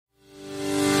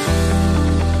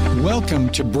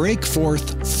Welcome to Break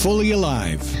Forth Fully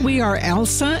Alive. We are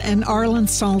Elsa and Arlen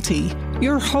Salty,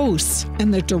 your hosts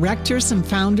and the directors and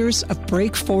founders of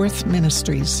Break Forth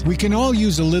Ministries. We can all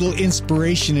use a little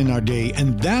inspiration in our day,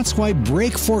 and that's why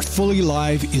Break Forth Fully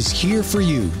Alive is here for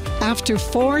you. After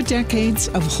 4 decades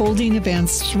of holding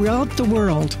events throughout the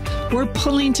world, we're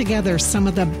pulling together some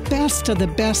of the best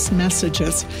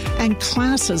messages and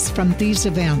classes from these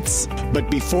events. But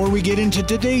before we get into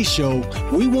today's show,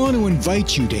 we want to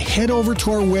invite you to head over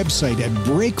to our website at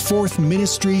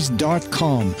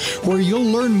breakforthministries.com, where you'll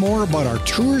learn more about our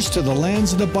tours to the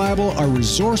lands of the Bible, our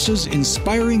resources,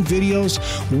 inspiring videos,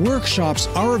 workshops,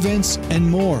 our events, and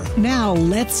more. Now,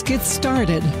 let's get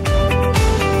started.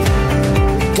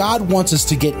 God wants us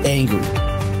to get angry.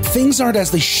 Things aren't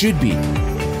as they should be,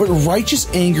 but righteous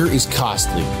anger is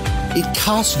costly. It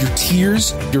costs your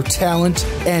tears, your talent,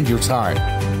 and your time.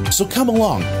 So come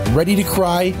along, ready to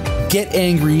cry, get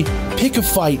angry, pick a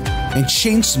fight, and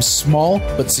change some small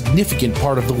but significant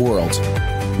part of the world.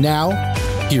 Now,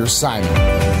 here's Simon.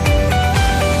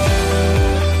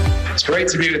 It's great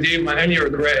to be with you. My only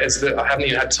regret is that I haven't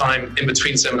even had time in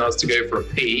between seminars to go for a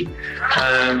pee,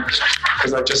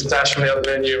 because I've just dashed from the other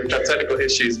venue and had technical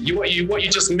issues. What you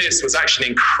just missed was actually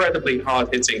an incredibly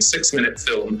hard-hitting 6-minute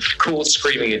film called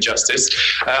Screaming Injustice.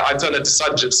 I've done a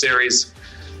discipleship series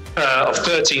of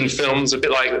 13 films, a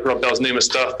bit like Rob Bell's Numa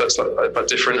stuff, but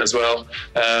different as well.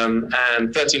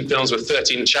 And 13 films with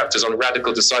 13 chapters on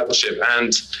radical discipleship.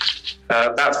 And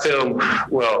that film,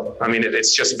 well, I mean,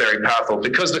 it's just very powerful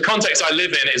because the context I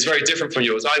live in is very different from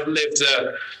yours. I've lived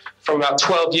from about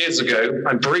 12 years ago.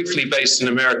 I'm briefly based in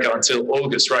America until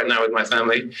August right now with my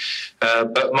family.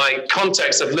 But my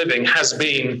context of living has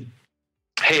been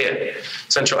here,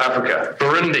 Central Africa,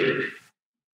 Burundi.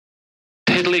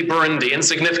 Piddly Burundi,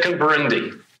 insignificant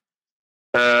Burundi,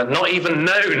 not even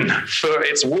known for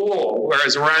its war,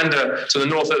 whereas Rwanda to the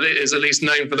north is at least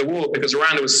known for the war because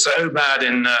Rwanda was so bad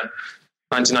in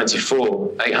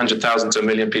 1994, 800,000 to 1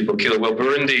 million people killed. Well,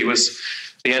 Burundi was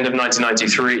the end of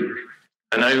 1993,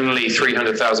 and only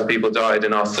 300,000 people died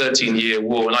in our 13-year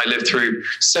war, and I lived through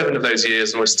 7 of those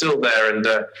years, and we're still there, and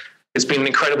it's been an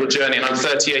incredible journey, and I'm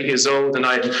 38 years old, and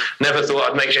I never thought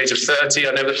I'd make the age of 30.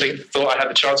 I never thought I had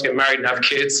the chance to get married and have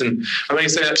kids, and I'm only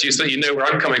saying that to you so that you know where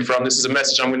I'm coming from. This is a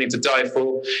message I'm willing to die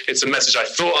for. It's a message I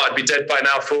thought I'd be dead by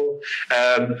now for.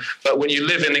 But when you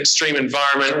live in an extreme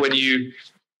environment, when you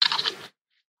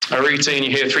are routine,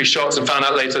 you hear 3 shots and found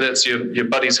out later that it's your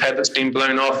buddy's head that's been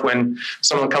blown off, when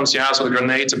someone comes to your house with a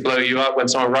grenade to blow you up, when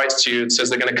someone writes to you and says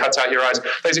they're going to cut out your eyes.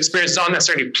 Those experiences aren't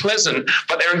necessarily pleasant,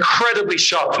 but they're incredibly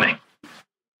sharpening.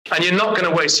 And you're not going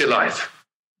to waste your life.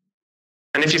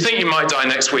 And if you think you might die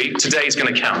next week, today's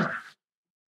going to count.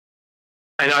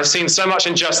 And I've seen so much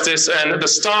injustice, and at the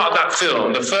start of that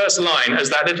film, the first line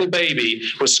as that little baby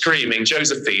was screaming,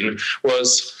 Josephine,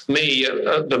 was me,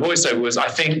 the voiceover was, I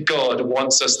think God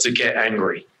wants us to get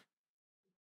angry.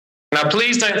 Now,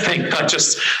 please don't think I'm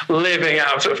just living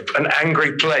out of an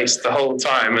angry place the whole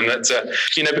time, and that,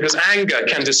 because anger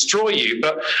can destroy you,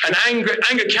 but anger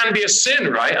can be a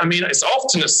sin, right? I mean, it's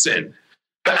often a sin,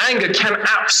 but anger can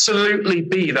absolutely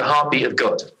be the heartbeat of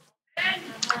God.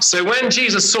 So when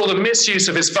Jesus saw the misuse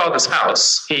of his Father's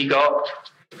house, he got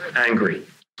angry.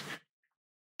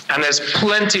 And there's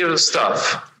plenty of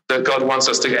stuff that God wants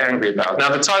us to get angry about. Now,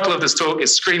 the title of this talk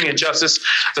is Screaming Injustice.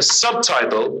 The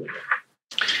subtitle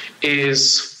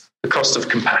is The Cost of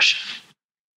Compassion.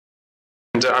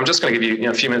 And I'm just going to give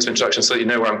you a few minutes of introduction so that you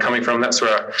know where I'm coming from. That's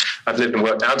where I've lived and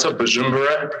worked out of,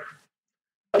 Bujumbura.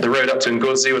 The road up to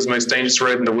Ngozi was the most dangerous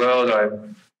road in the world. I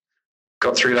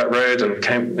got through that road and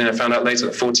found out later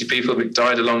that 40 people had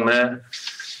died along there.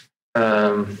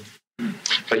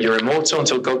 But you're immortal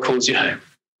until God calls you home.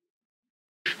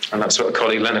 And that's what a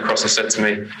colleague leaned across and said to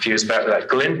me a few years back, with that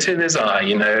glint in his eye,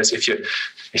 as if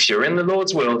you're in the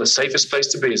Lord's will, the safest place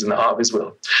to be is in the heart of his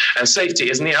will. And safety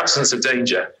isn't the absence of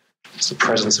danger, it's the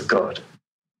presence of God.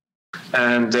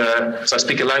 And so I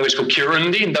speak a language called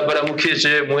Kirundi,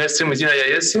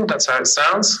 that's how it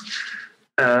sounds.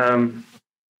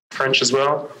 French as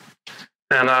well.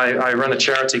 And I run a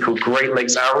charity called Great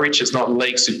Lakes Outreach. It's not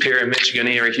Lake Superior, Michigan,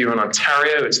 Erie, Huron,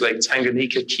 Ontario. It's Lake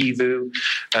Tanganyika, Kivu,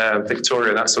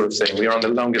 Victoria, that sort of thing. We are on the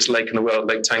longest lake in the world,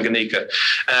 Lake Tanganyika.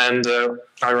 And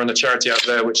I run a charity out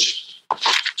there, which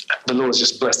the Lord has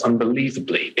just blessed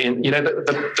unbelievably.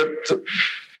 The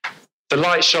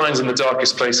light shines in the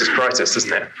darkest places brightest,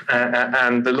 isn't it?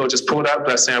 And the Lord just poured out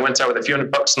blessing. I went out with a few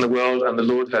 $100 in the world, and the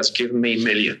Lord has given me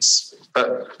millions.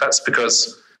 But that's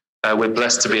because We're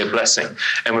blessed to be a blessing,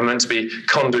 and we're meant to be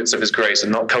conduits of his grace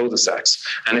and not cul-de-sacs.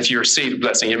 And if you receive a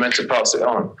blessing, you're meant to pass it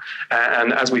on.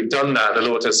 And as we've done that, the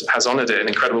Lord has honored it in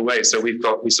incredible ways. So we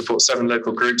support 7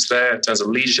 local groups there in terms of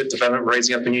leadership development,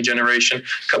 raising up a new generation,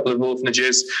 a couple of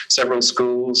orphanages, several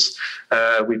schools.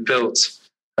 We've built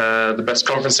the best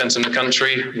conference center in the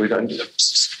country. We've done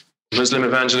Muslim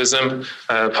evangelism,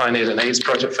 pioneered an AIDS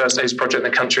project, first AIDS project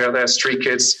in the country out there, street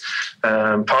kids,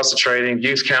 pastor training,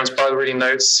 youth camps, Bible reading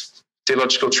notes,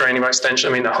 theological training by extension.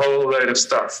 I mean, a whole load of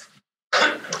stuff.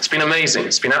 It's been amazing.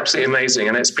 It's been absolutely amazing.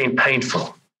 And it's been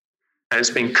painful. And it's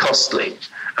been costly.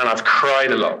 And I've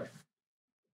cried a lot.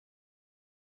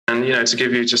 And, to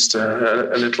give you just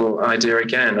a little idea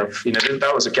again of,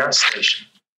 that was a gas station.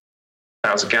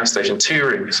 That was a gas station, 2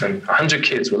 rooms, and 100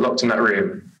 kids were locked in that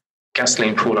room.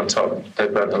 Gasoline poured on top. They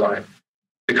burnt alive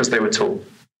because they were tall.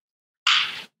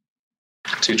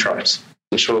 2 tribes.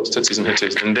 The Shorts, Tutsis and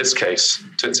Hutus. In this case,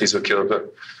 Tutsis were killed,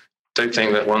 but don't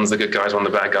think that one's the good guys, one the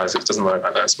bad guys. It doesn't work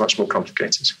like that. It's much more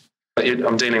complicated. But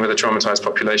I'm dealing with a traumatized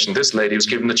population. This lady was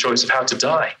given the choice of how to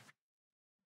die.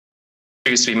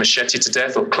 She used to be macheted to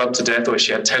death or clubbed to death, or if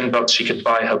she had $10, she could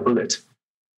buy her bullet.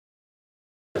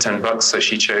 $10, so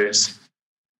she chose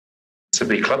to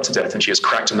be clubbed to death, and she was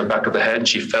cracked in the back of the head, and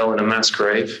she fell in a mass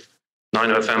grave. 9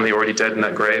 of her family already dead in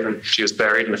that grave, and she was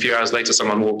buried. And a few hours later,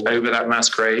 someone walked over that mass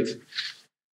grave,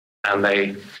 and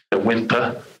they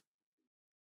whimper,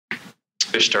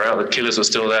 fished her out. The killers were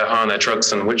still there, high on their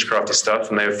drugs and witchcrafty stuff,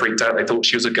 and they were freaked out. They thought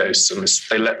she was a ghost, and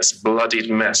they let this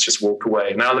bloodied mess just walk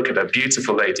away. Now look at her,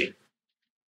 beautiful lady,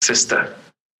 sister.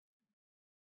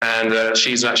 And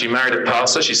she's actually married a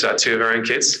pastor. She's had 2 of her own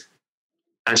kids,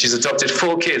 and she's adopted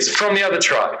 4 kids from the other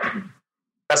tribe.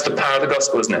 That's the power of the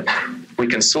gospel, isn't it? We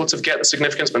can sort of get the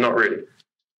significance, but not really.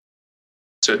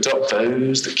 To adopt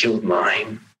those that killed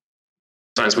mine.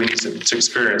 Sometimes we need to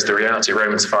experience the reality of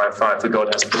Romans 5:5, that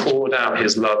God has poured out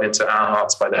his love into our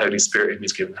hearts by the Holy Spirit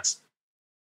he's given us.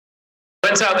 I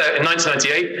went out there in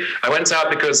 1998. I went out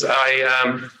because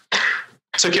I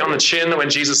took it on the chin when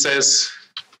Jesus says,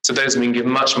 to those who have been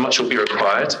given much, much will be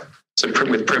required. So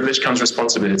with privilege comes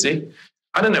responsibility.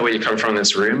 I don't know where you come from in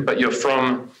this room, but you're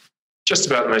from just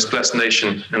about the most blessed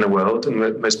nation in the world and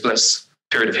the most blessed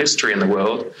period of history in the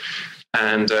world.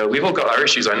 And we've all got our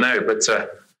issues, I know, but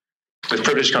with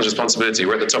privilege comes responsibility.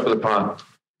 We're at the top of the pile.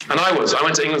 And I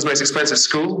went to England's most expensive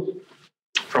school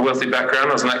from a wealthy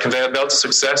background. I was on that conveyor belt to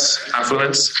success,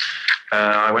 affluence.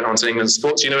 I went on to England's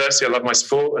sports university. I love my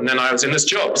sport. And then I was in this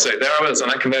job. So there I was on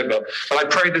that conveyor belt. But I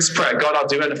prayed this prayer: God, I'll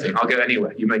do anything. I'll go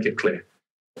anywhere. You make it clear.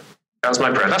 That was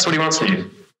my prayer. That's what he wants from you.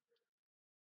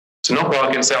 To not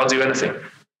bargain, say, I'll do anything.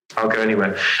 I'll go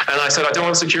anywhere. And I said, I don't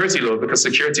want security, Lord, because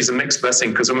security is a mixed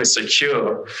blessing, because when we're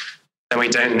secure, then we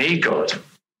don't need God.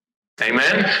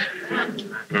 Amen?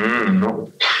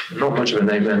 Not much of an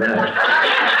amen there.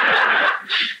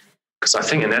 Because I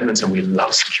think in Edmonton, we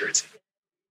love security.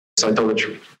 It's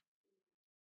idolatry.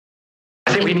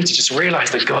 I think we need to just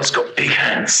realize that God's got big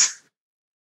hands.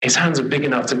 His hands are big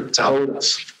enough to hold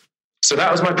us. So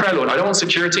that was my prayer, Lord. I don't want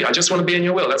security. I just want to be in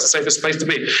your will. That's the safest place to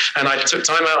be. And I took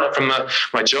time out from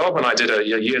my job, and I did a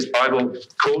year's Bible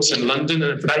course in London.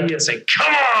 And for that year, I said,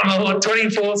 come on, Lord,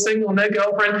 24, single, no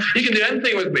girlfriend. You can do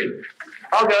anything with me.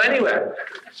 I'll go anywhere.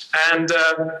 And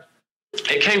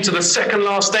it came to the second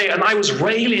last day, and I was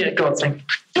railing at God, saying,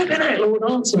 look at it, Lord,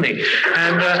 answer me.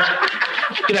 And,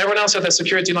 everyone else had their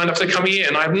security lined up for the coming year,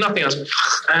 and I have nothing else.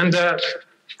 And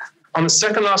on the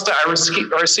second last day, I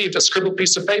received a scribbled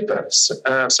piece of paper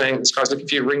saying, this guy's looking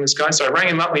for you, ring this guy. So I rang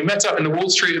him up. We met up in the Wall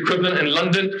Street equivalent in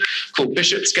London called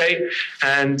Bishopsgate.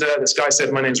 And this guy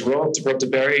said, my name's Rob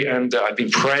DeBerry, and I've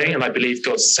been praying, and I believe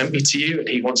God sent me to you, and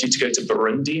he wants you to go to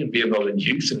Burundi and be involved in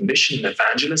youth and mission and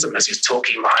evangelism. As he's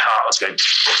talking, my heart was going,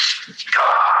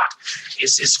 God,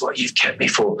 is this what you've kept me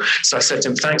for? So I said to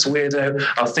him, thanks, weirdo.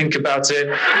 I'll think about it.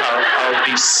 I'll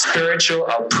be spiritual.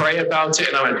 I'll pray about it.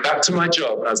 And I went back to my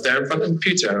job, and I was there in front of the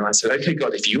computer, and I said, okay,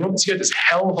 God, if you want me to go to this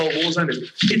hellhole war zone, this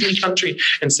piddly country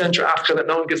in Central Africa that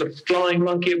no one gives a flying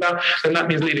monkey about, then that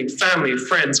means leaving family,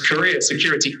 friends, career,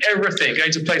 security, everything,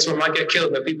 going to a place where I might get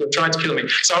killed, where people are trying to kill me.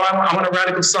 So I want a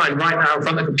radical sign right now in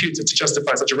front of the computer to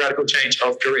justify such a radical change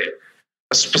of career.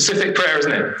 A specific prayer,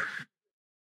 isn't it?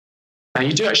 And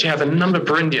you do actually have a number of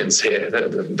Burundians here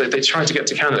that they try to get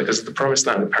to Canada because of the promised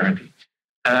land, apparently.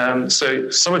 So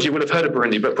some of you would have heard of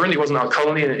Burundi, but Burundi wasn't our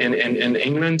colony in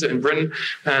England and Britain,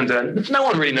 and no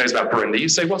one really knows about Burundi. You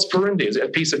say, what's Burundi? Is it a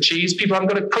piece of cheese? People haven't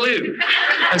got a clue.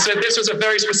 And so this was a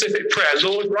very specific prayer.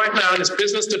 Lord, right now in this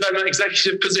business development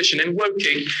executive position in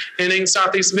Woking, in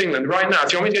southeast of England, right now,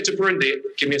 if you want me to go to Burundi,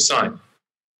 give me a sign.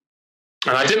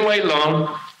 And I didn't wait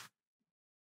long.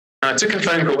 And I took a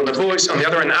phone call, and the voice on the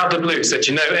other end, out of the blue, said,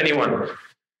 "Do you know anyone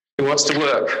who wants to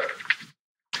work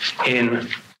in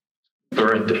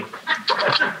Burundi?"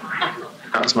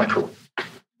 That was my call.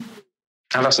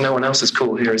 And that's no one else's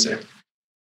call here, is it?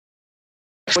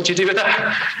 What do you do with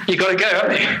that? You've got to go,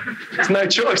 haven't you? There's no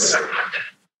choice.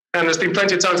 And there's been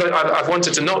plenty of times I've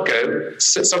wanted to not go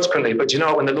subsequently, but you know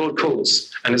what? When the Lord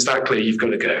calls, and it's that clear, you've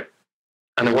got to go.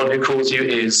 And the one who calls you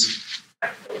is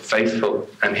faithful,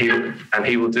 and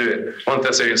he will do it. 1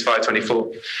 Thessalonians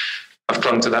 5:24. I've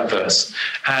clung to that verse.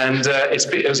 And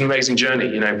it was an amazing journey,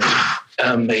 you know,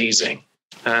 amazing.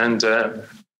 And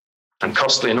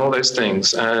costly and all those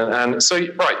things. And so,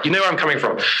 right, you know where I'm coming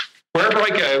from. Wherever I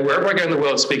go in the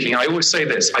world speaking, I always say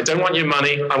this: I don't want your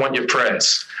money, I want your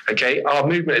prayers. Okay? Our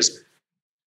movement is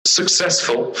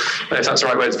successful, if that's the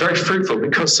right word. It's very fruitful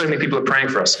because so many people are praying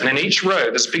for us. And in each row,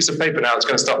 there's a piece of paper now that's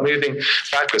going to start moving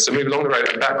backwards. So move along the road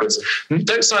and backwards.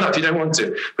 Don't sign up if you don't want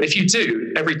to. But if you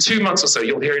do, every 2 months or so,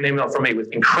 you'll hear an email from me with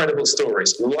incredible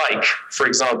stories. Like, for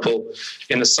example,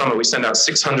 in the summer, we send out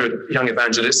 600 young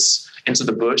evangelists into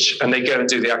the bush, and they go and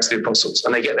do the Acts of the Apostles,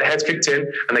 and they get their heads kicked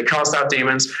in, and they cast out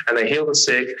demons, and they heal the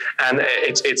sick, and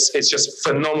it's just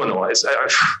phenomenal.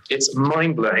 It's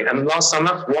mind-blowing. And last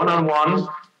summer, one-on-one,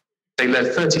 they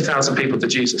led 30,000 people to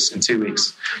Jesus in 2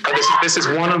 weeks. But this is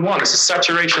one-on-one. This is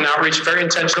saturation outreach, very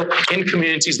intentional, in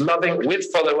communities, loving,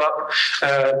 with follow-up,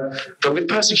 but with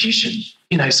persecution.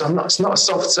 You know, so it's not a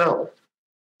soft sell.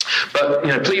 But,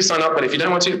 you know, please sign up. But if you don't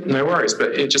want to, no worries.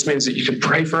 But it just means that you can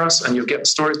pray for us, and you'll get the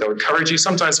stories that will encourage you.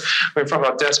 Sometimes we're in front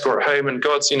of our desk or at home, and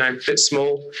God's, you know, a bit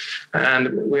small, and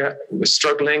we're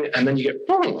struggling. And then you get,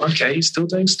 oh, okay, he's still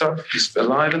doing stuff. He's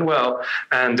alive and well.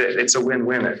 And it's a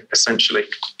win-win, essentially.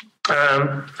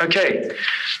 Okay,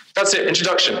 that's it.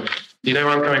 Introduction. You know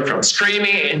where I'm coming from.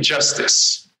 Screaming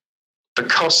injustice. The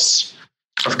costs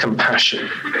of compassion.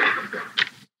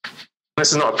 This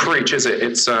is not a preach, is it?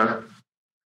 It's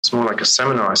more like a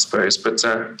seminar, I suppose. But,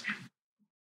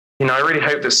 you know, I really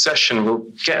hope this session will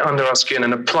get under our skin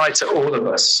and apply to all of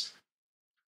us.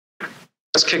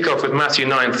 Let's kick off with Matthew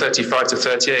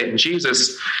 9:35-38. And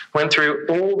Jesus went through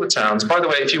all the towns. By the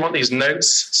way, if you want these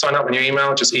notes, sign up in your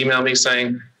email. Just email me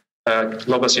saying,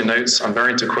 lob us your notes. I'm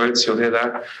very into quotes. You'll hear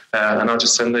that. And I'll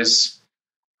just send those.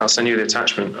 I'll send you the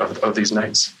attachment of these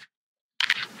notes.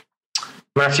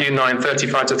 Matthew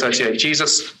 9:35-38.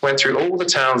 Jesus went through all the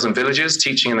towns and villages,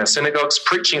 teaching in their synagogues,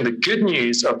 preaching the good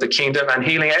news of the kingdom and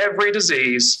healing every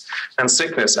disease and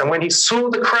sickness. And when he saw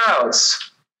the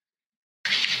crowds,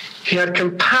 he had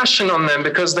compassion on them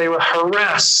because they were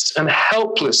harassed and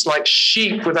helpless like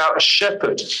sheep without a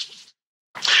shepherd.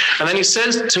 And then he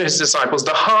says to his disciples,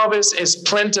 the harvest is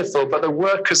plentiful, but the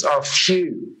workers are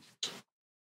few.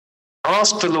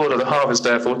 Ask the Lord of the harvest,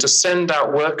 therefore, to send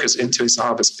out workers into his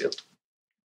harvest field.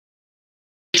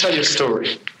 I'll tell you a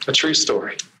story, a true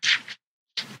story.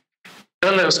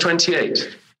 Eleanor was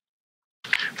 28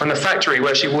 when the factory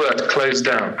where she worked closed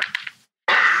down.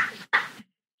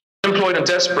 Employed and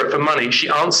desperate for money, she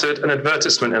answered an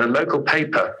advertisement in a local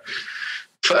paper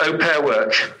for au pair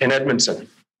work in Edmonton.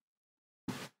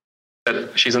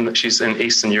 She's in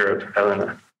Eastern Europe,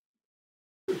 Eleanor.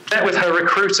 Met with her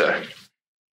recruiter,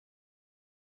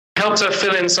 helped her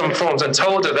fill in some forms and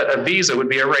told her that a visa would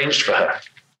be arranged for her.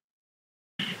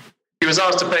 She was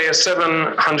asked to pay a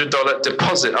 $700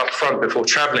 deposit up front before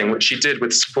traveling, which she did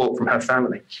with support from her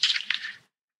family.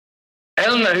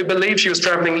 Eleanor, who believed she was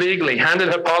traveling legally, handed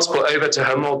her passport over to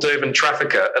her Moldovan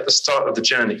trafficker at the start of the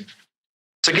journey.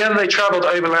 Together they traveled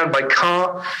overland by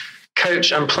car,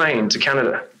 coach and plane to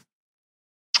Canada.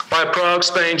 Via Prague,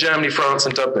 Spain, Germany, France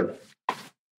and Dublin.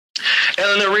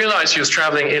 Eleanor realized she was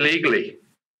traveling illegally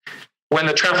when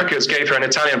the traffickers gave her an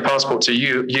Italian passport to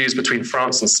use between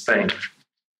France and Spain.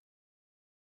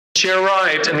 She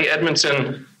arrived in the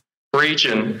Edmonton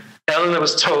region. Eleanor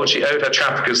was told she owed her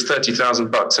traffickers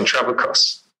 $30,000 in travel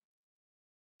costs,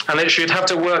 and that she'd have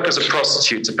to work as a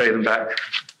prostitute to pay them back.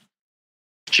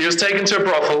 She was taken to a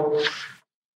brothel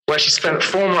where she spent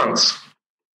 4 months,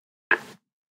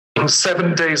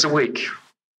 7 days a week,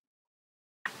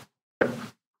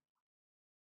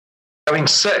 having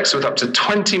sex with up to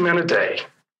 20 men a day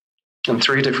in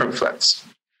 3 different flats.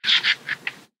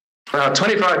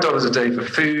 $25 a day for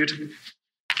food,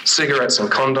 cigarettes and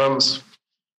condoms.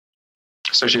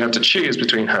 So she'd have to choose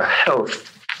between her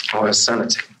health or her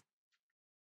sanity.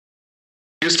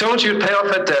 She was told she would pay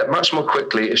off her debt much more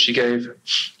quickly if she gave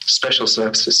special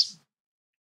services,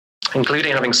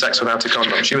 including having sex without a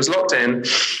condom. She was locked in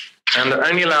and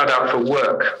only allowed out for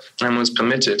work and was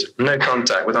permitted no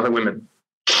contact with other women.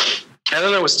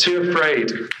 Eleanor was too afraid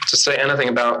to say anything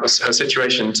about her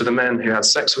situation to the men who had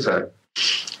sex with her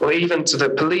or even to the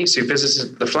police who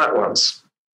visited the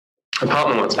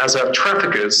apartment once, as her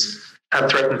traffickers had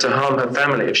threatened to harm her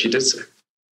family if she did so.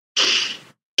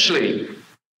 Actually,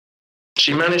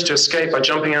 she managed to escape by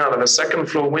jumping out of a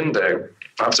second-floor window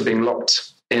after being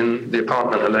locked in the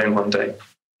apartment alone one day.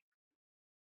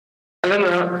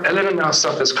 Elena now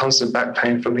suffers constant back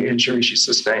pain from the injury she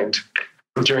sustained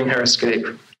during her escape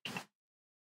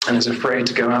and is afraid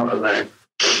to go out alone.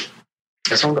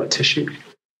 Has someone got a tissue?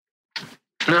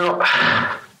 Now,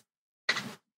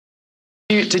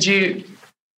 did you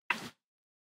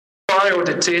cry or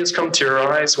did tears come to your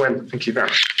eyes when... Thank you very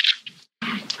much.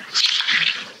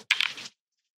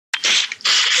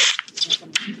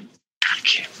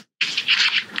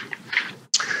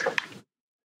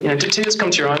 Did tears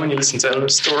come to your eye when you listen to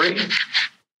Eleanor's story?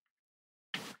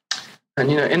 And,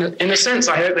 in a sense,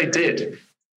 I hope they did.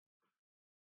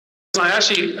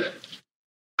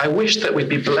 I wish that we'd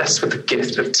be blessed with the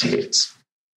gift of tears.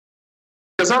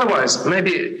 Because otherwise,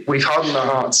 maybe we've hardened our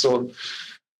hearts, or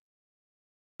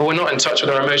we're not in touch with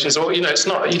our emotions, or, it's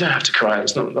not, you don't have to cry,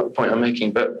 it's not the point I'm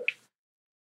making, but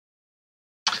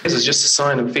this is just a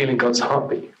sign of feeling God's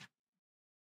heartbeat.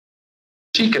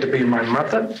 She could have been my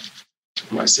mother,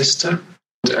 my sister,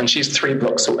 and she's 3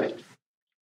 blocks away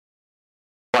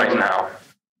right now.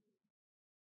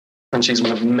 And she's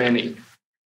one of many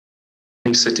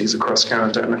cities across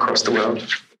Canada and across the world.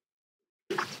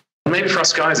 And maybe for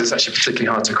us guys, it's actually particularly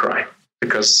hard to cry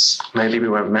because maybe we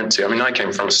weren't meant to. I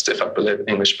came from a stiff upper lip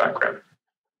English background.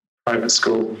 Private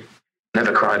school,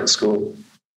 never cried at school.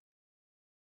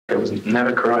 I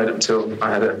never cried until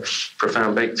I had a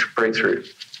profound breakthrough.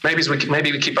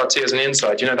 Maybe we keep our tears on the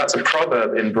inside. That's a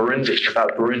proverb in Burundi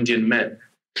about Burundian men.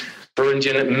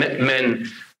 Burundian men,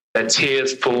 their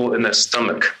tears fall in their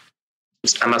stomach.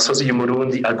 Amasozi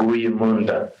y'Umurundi aguye mu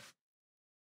nda.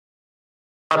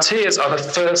 Our tears are the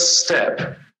first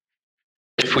step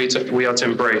if we are to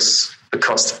embrace the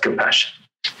cost of compassion.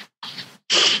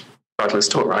 Let's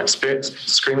talk, right? Spirit,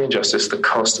 screaming justice, the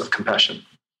cost of compassion.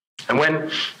 And when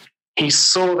he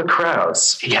saw the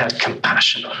crowds, he had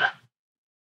compassion on them.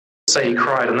 Say he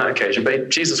cried on that occasion, but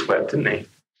Jesus wept, didn't he?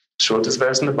 Shortest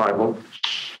verse in the Bible.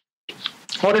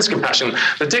 What is compassion?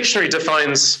 The dictionary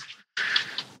defines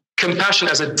compassion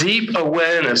as a deep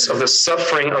awareness of the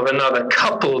suffering of another,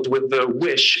 coupled with the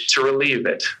wish to relieve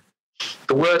it.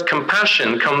 The word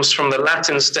compassion comes from the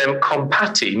Latin stem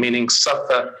compati, meaning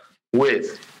suffer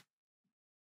with.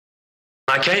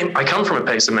 I come from a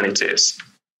place of many tears.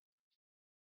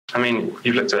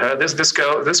 You've looked at her. This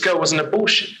girl was an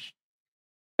abortion.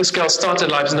 This girl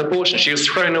started life as an abortion. She was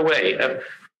thrown away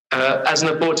as an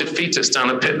aborted fetus down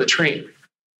a pit latrine.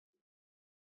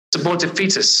 This aborted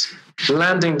fetus,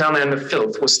 landing down there in the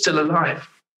filth, was still alive.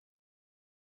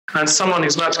 And someone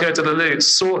who's about to go to the loo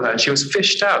saw her. She was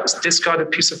fished out, this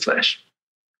discarded piece of flesh.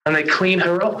 And they cleaned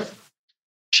her off.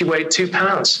 She weighed 2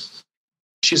 pounds.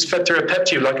 She was fed through a pep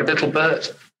tube like a little bird.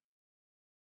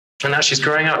 And now she's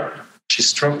growing up. She's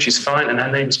strong, she's fine, and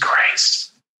her name's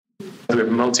Grace. We're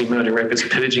multi-murdering rapists,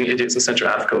 pillaging idiots in Central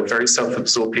Africa, very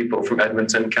self-absorbed people from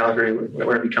Edmonton, Calgary,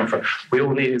 wherever you come from. We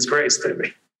all need his grace, don't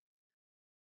we?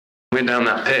 We're down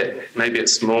that pit. Maybe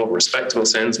it's more respectable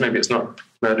sins, maybe it's not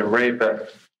murder and rape,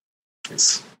 but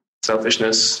it's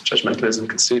selfishness, judgmentalism,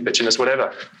 conceit, bitchiness,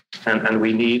 whatever. And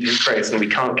we need his grace, and we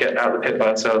can't get out of the pit by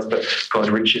ourselves, but God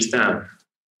reaches down.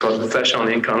 God, the flesh on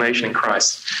the incarnation in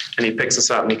Christ, and he picks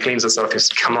us up and he cleans us off. He says,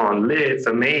 come on, live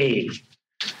for me.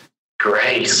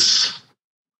 Grace.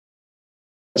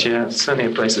 Yeah,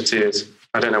 certainly a place of tears.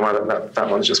 I don't know why that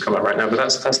one's just come up right now, but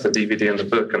that's the DVD and the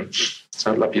book, and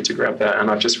so I'd love you to grab that. And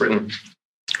I've just written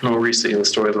more recently the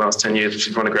story of the last 10 years. If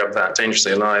you want to grab that,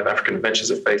 Dangerously Alive, African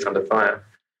Adventures of Faith Under Fire.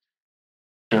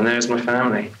 And there's my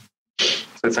family.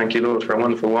 So thank you, Lord, for a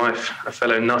wonderful wife, a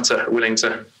fellow nutter willing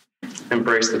to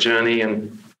embrace the journey,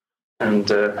 and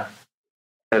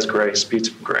there's Grace,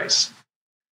 beautiful Grace.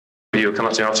 You'll come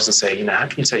up to the office and say, how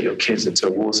can you take your kids into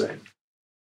a war zone?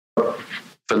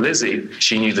 For Lizzie,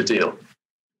 she knew the deal.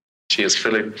 She is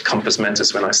fully compass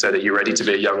mentis when I said, are you ready to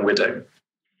be a young widow?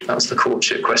 That was the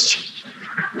courtship question.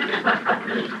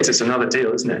 It's another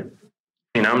deal, isn't it?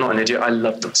 I'm not an idiot. I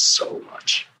love them so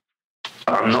much.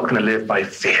 But I'm not going to live by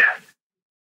fear.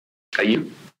 Are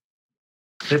you?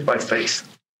 Live by faith.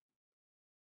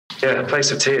 Yeah, a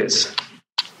place of tears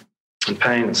and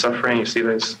pain and suffering. You see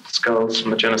those skulls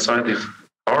from the genocide, these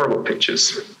horrible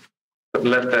pictures, but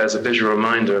left there as a visual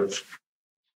reminder of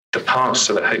the past,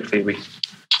 so that hopefully we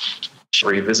should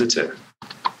revisit it.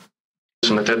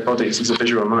 From the dead bodies is a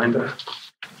visual reminder.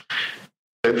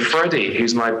 So Freddie,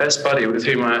 who's my best buddy, with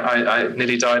whom I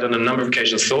nearly died on a number of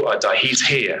occasions, thought I'd die, he's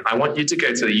here. I want you to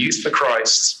go to the Youth for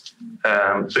Christ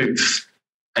booth,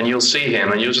 and you'll see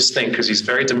him, and you'll just think, because he's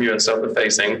very demure and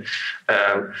self-effacing,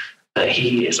 that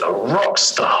he is a rock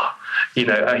star.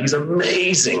 He's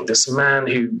amazing. This man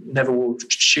who never wore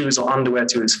shoes or underwear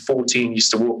till he was 14,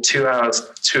 used to walk 2 hours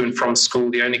to and from school,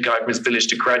 the only guy from his village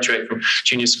to graduate from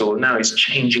junior school. Now he's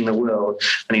changing the world,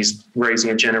 and he's raising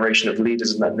a generation of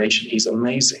leaders in that nation. He's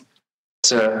amazing.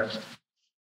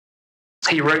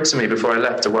 He wrote to me before I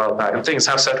left a while back, and things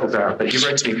have settled down, but he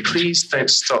wrote to me, please don't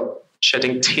stop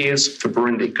shedding tears for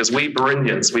Burundi, because we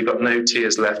Burundians, we've got no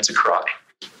tears left to cry.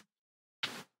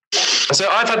 And so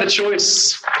I've had the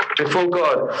choice before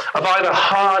God of either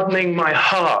hardening my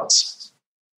heart,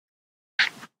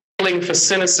 falling for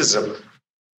cynicism,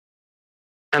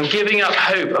 and giving up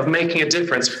hope of making a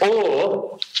difference,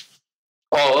 or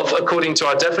of, according to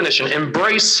our definition,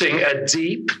 embracing a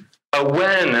deep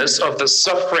awareness of the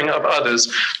suffering of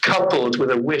others, coupled with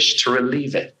a wish to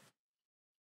relieve it,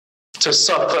 to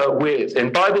suffer with. In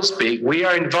Bible speak, we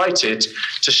are invited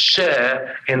to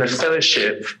share in the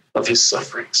fellowship of his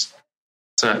sufferings.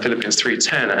 So Philippians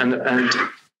 3:10 and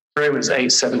Romans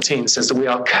 8:17 says that we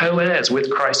are co-heirs with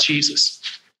Christ Jesus,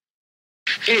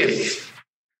 if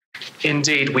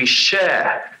indeed we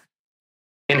share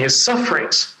in his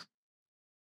sufferings,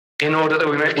 in order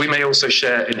that we may also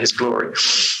share in his glory.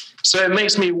 So it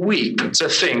makes me weep to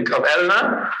think of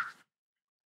Eleanor,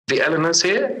 the Eleanors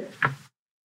here.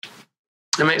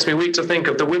 It makes me weep to think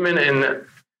of the women in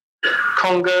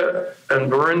Congo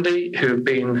and Burundi who've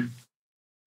been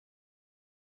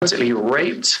basically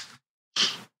raped.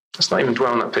 Let's not even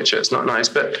dwell on that picture, it's not nice,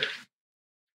 but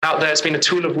out there it's been a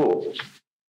tool of war.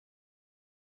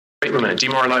 Rape women, it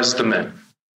demoralizes the men.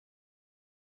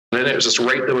 And then it was just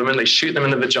rape the women, they shoot them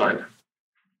in the vagina.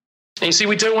 And you see,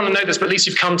 we don't want to know this, but at least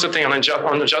you've come to think on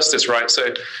justice, right?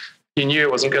 So you knew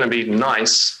it wasn't going to be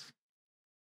nice.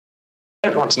 I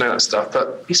don't want to know that stuff,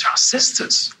 but these are our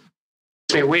sisters.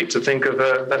 It makes me weep to think of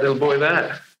that little boy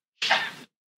there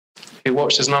who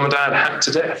watched his mum and dad hacked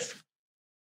to death.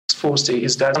 He was forced to eat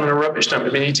his dad on a rubbish dump.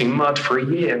 He'd been eating mud for a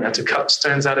year and had to cut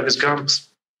stones out of his gums.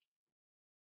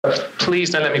 But please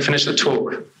don't let me finish the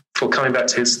talk before coming back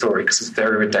to his story, because it's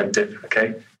very redemptive,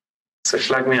 okay? So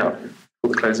flag me up for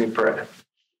the closing prayer.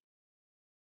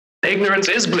 Ignorance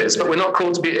is bliss, but we're not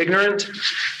called to be ignorant.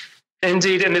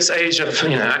 Indeed, in this age of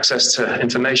access to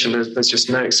information, there's just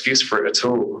no excuse for it at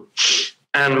all.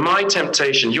 And my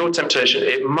temptation, your temptation,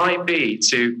 it might be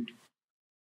to,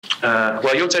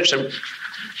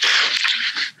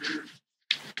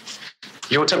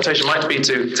 your temptation might be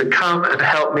to come and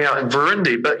help me out in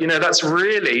Burundi, but that's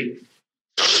really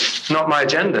not my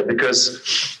agenda,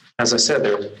 because, as I said,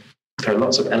 there are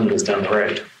lots of enemies down the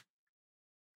road.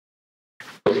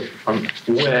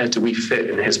 Where do we fit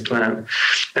in his plan?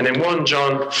 And in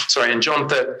John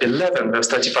 11, verse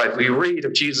 35, we read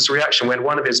of Jesus' reaction when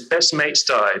one of his best mates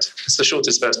died. It's the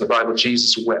shortest verse in the Bible.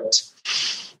 Jesus wept.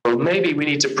 Well, maybe we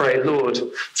need to pray, Lord,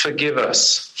 forgive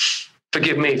us.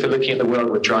 Forgive me for looking at the world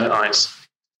with dry eyes.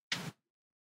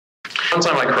 One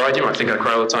time I cried. You might think I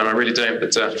cry all the time. I really don't.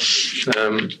 But the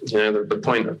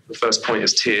first point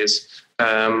is tears.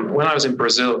 When I was in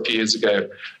Brazil a few years ago,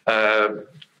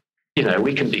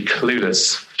 we can be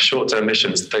clueless. Short-term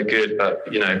missions, they're good, but,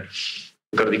 we've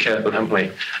got to be careful, haven't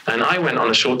we? And I went on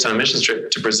a short-term missions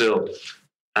trip to Brazil,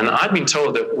 and I'd been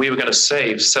told that we were going to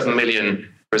save 7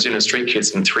 million Brazilian street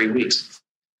kids in 3 weeks.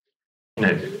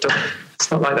 It's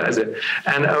not like that, is it?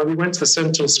 And we went to the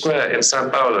Central Square in Sao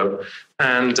Paulo,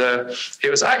 and it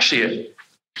was actually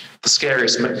the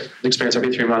scariest experience I've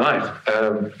been through in my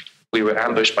life. We were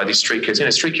ambushed by these street kids.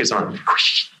 Street kids aren't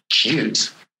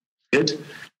cute, good.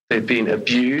 They've been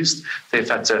abused. They've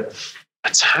had to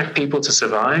attack people to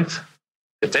survive.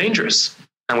 They're dangerous.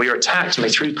 And we were attacked, and they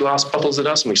threw glass bottles at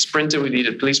us, and we sprinted. We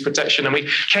needed police protection. And we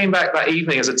came back that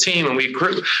evening as a team, and we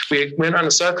went around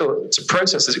a circle to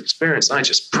process this experience. And I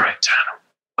just broke down and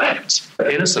wept.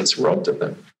 The innocents robbed of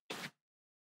them.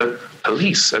 The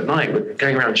police at night were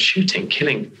going around shooting,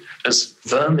 killing as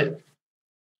vermin.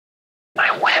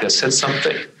 I wept. I said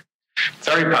something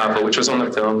very powerful, which was on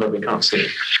the film, but we can't see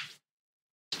it.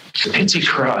 Pity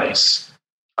cries.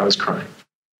 I was crying.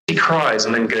 He cries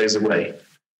and then goes away.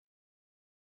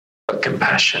 But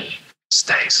compassion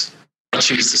stays. I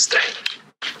choose to stay.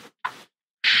 I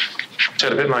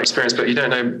shared a bit of my experience, but you don't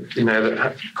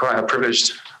know, quite how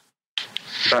privileged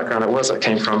background it was I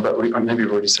came from, but maybe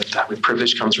we've already said that. With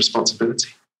privilege comes responsibility.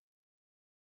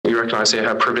 We recognize here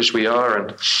how privileged we are,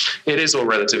 and it is all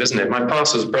relative, isn't it? My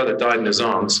pastor's brother died in his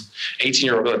arms.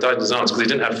 18-year-old brother died in his arms because he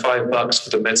didn't have $5 for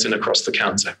the medicine across the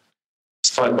counter.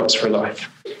 It's $5 for life.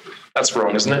 That's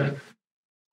wrong, isn't it?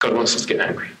 God wants us to get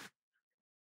angry.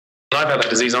 I've had that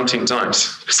disease umpteen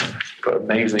times. I've got an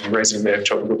amazing racing way of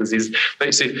tropical disease. But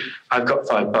you see, I've got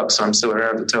 $5, so I'm still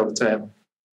around to tell the tale.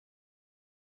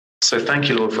 So thank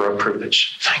you, Lord, for our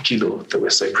privilege. Thank you, Lord, that we're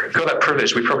so privileged. We've got that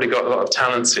privilege. We've probably got a lot of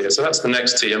talents here. So that's the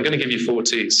next T. I'm going to give you 4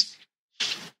 T's.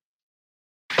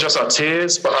 Just our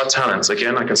tears, but our talents.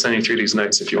 Again, I can send you through these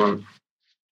notes if you want.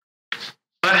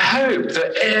 I hope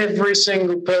that every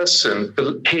single person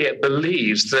here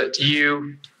believes that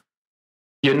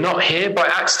you're not here by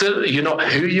accident. You're not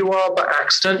who you are by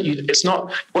accident. It's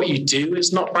not what you do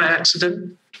is not by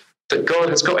accident. That God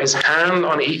has got his hand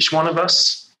on each one of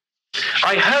us.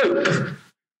 I hope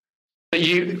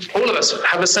that all of us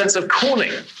have a sense of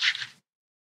calling,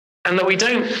 and that we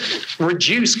don't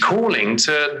reduce calling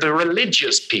to the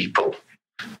religious people,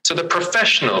 to the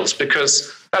professionals,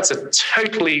 because that's a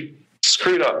totally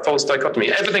screwed up false dichotomy.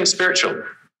 Everything's spiritual.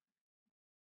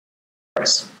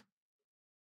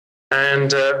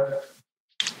 And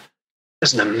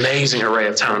there's an amazing array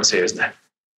of talents here, isn't there?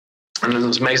 And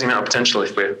there's an amazing amount of potential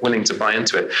if we're willing to buy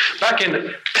into it. Back in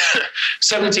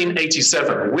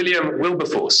 1787, William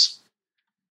Wilberforce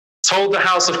told the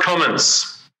House of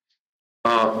Commons,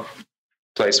 our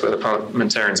place where the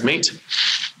parliamentarians meet,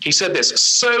 he said this: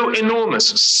 so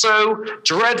enormous, so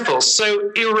dreadful,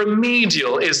 so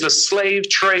irremediable is the slave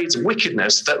trade's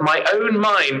wickedness that my own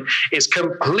mind is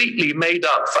completely made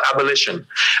up for abolition.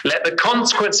 Let the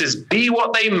consequences be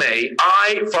what they may,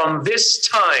 I from this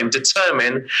time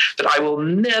determine that I will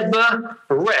never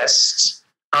rest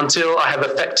until I have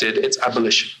effected its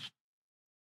abolition.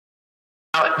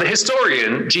 The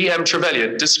historian G.M.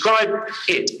 Trevelyan described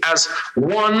it as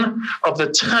one of the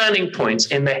turning points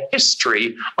in the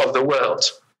history of the world.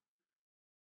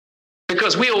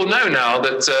 Because we all know now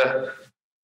that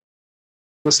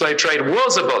the slave trade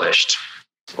was abolished,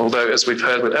 although, as we've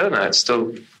heard with Eleanor, it's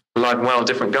still alive and well in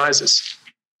different guises.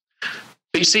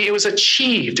 But you see, it was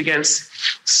achieved against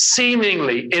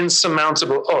seemingly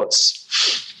insurmountable odds.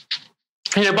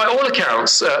 You know, by all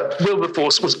accounts,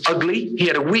 Wilberforce was ugly. He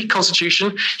had a weak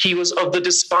constitution. He was of the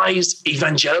despised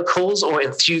evangelicals or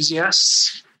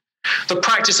enthusiasts. The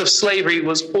practice of slavery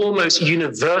was almost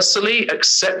universally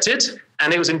accepted,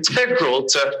 and it was integral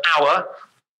to our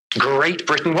Great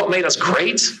Britain. What made us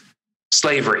great?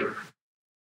 Slavery.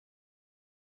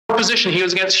 Opposition, he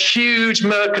was against huge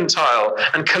mercantile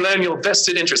and colonial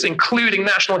vested interests, including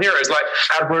national heroes like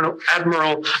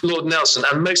Admiral Lord Nelson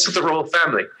and most of the royal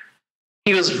family.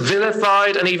 He was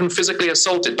vilified and even physically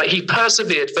assaulted, but he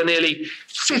persevered for nearly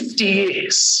 50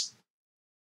 years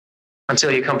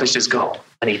until he accomplished his goal,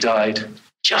 and he died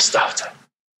just after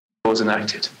it was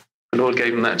enacted. The Lord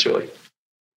gave him that joy.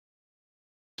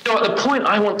 So the point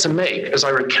I want to make as I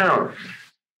recount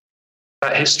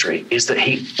that history is that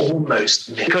he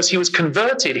almost, because he was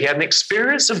converted, he had an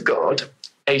experience of God,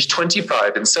 age 25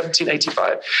 in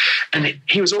 1785, and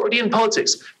he was already in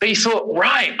politics, but he thought,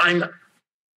 right,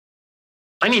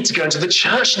 I need to go into the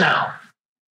church now.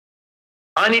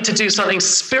 I need to do something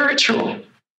spiritual.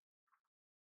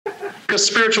 Because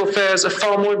spiritual affairs are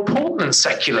far more important than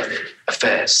secular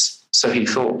affairs, so he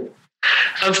thought.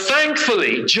 And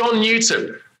thankfully, John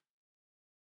Newton,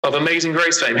 of Amazing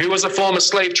Grace fame, who was a former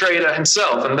slave trader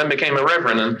himself and then became a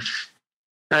reverend and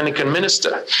Anglican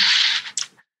minister,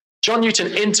 John Newton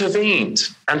intervened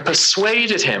and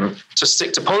persuaded him to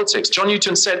stick to politics. John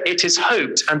Newton said, "It is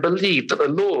hoped and believed that the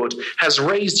Lord has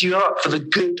raised you up for the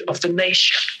good of the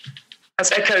nation."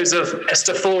 That's echoes of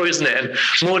Esther 4, isn't it? And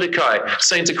Mordecai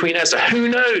saying to Queen Esther, "Who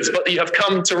knows but that you have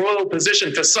come to royal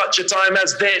position for such a time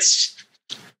as this?"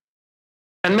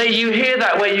 And may you hear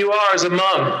that where you are as a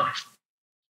mum,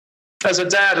 as a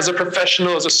dad, as a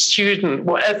professional, as a student,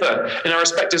 whatever, in our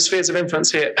respective spheres of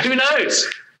influence here. Who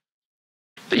knows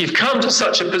that you've come to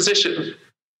such a position,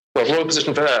 well, royal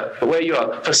position for her, but where you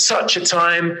are, for such a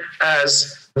time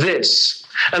as this.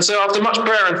 And so after much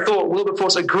prayer and thought,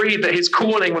 Wilberforce agreed that his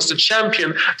calling was to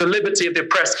champion the liberty of the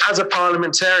oppressed as a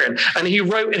parliamentarian. And he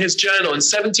wrote in his journal in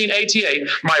 1788,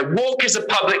 "My walk is a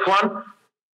public one.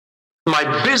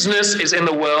 My business is in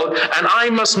the world, and I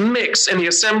must mix in the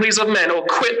assemblies of men or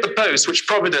quit the post which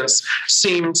Providence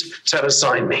seemed to have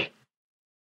assigned me."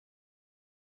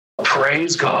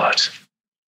 Praise God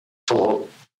for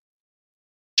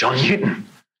John Newton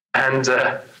and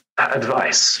that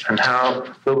advice, and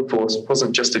how Wilberforce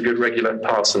wasn't just a good regular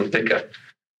parson vicar,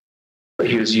 but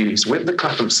he was used with the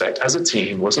Clapham sect as a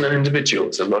team, wasn't an individual.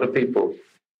 It's a lot of people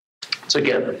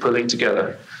together, pulling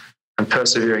together and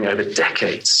persevering over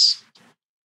decades.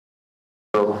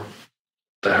 Well,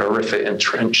 the horrific,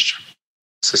 entrenched,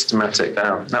 systematic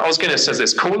down. Now, Os Guinness says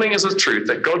this: calling is the truth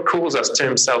that God calls us to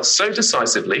himself so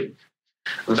decisively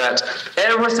that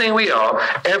everything we are,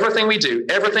 everything we do,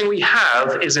 everything we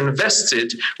have is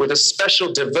invested with a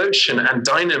special devotion and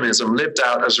dynamism lived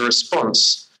out as a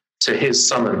response to his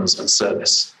summons and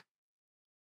service.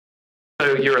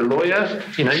 So you're a lawyer,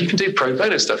 you can do pro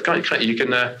bono stuff, can't you? You can,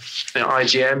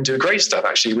 IGM do great stuff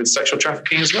actually with sexual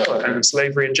trafficking as well and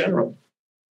slavery in general.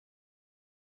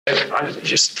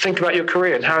 Just think about your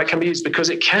career and how it can be used, because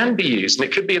it can be used, and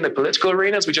it could be in the political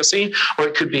arena, as we just seen, or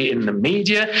it could be in the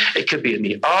media, it could be in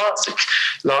the arts.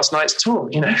 Last night's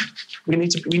talk, we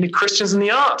need Christians in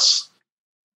the arts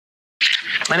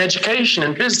and education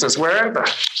and business, wherever.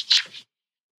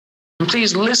 And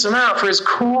please listen out for his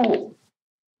call.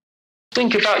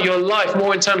 Think about your life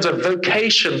more in terms of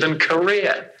vocation than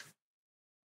career.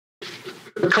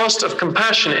 The cost of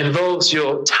compassion involves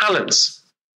your talents.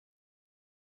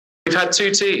 We've had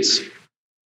 2 T's.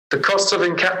 The cost of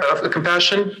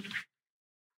compassion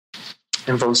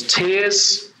involves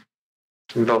tears,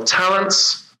 involves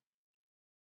talents.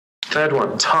 Third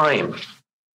one, time.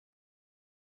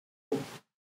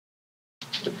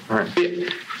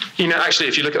 Right. Actually,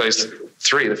 if you look at those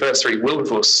 3, the first 3,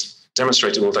 Wilberforce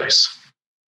demonstrated all those.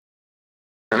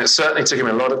 And it certainly took him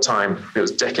a lot of time. It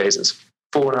was decades. It's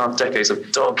 4.5 decades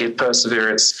of dogged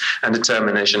perseverance and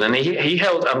determination. And he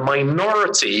held a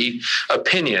minority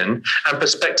opinion and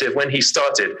perspective when he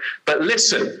started. But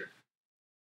listen,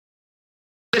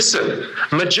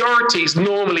 majorities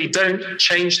normally don't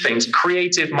change things.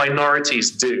 Creative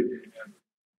minorities do.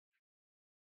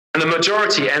 And the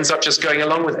majority ends up just going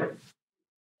along with it.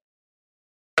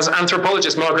 As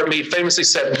anthropologist Margaret Mead famously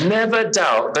said, never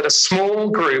doubt that a small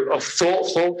group of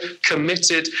thoughtful,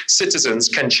 committed citizens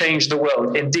can change the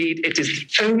world. Indeed, it is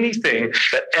the only thing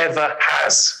that ever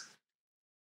has.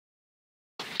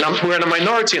 Now, we're in a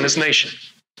minority in this nation.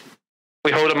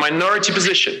 We hold a minority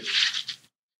position,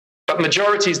 but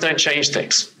majorities don't change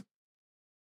things.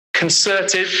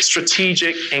 Concerted,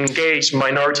 strategic, engaged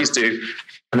minorities do,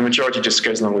 and the majority just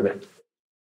goes along with it.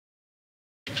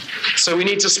 So we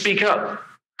need to speak up.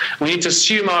 We need to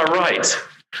assume our right,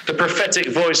 the prophetic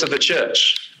voice of the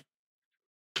church,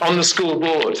 on the school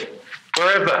board,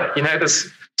 wherever.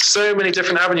 There's so many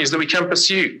different avenues that we can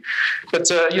pursue. But,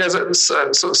 there's a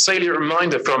sort of salient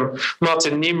reminder from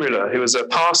Martin Niemöller, who was a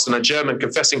pastor in a German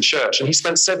confessing church, and he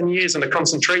spent 7 years in a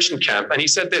concentration camp, and he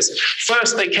said this: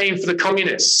 first they came for the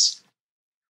communists,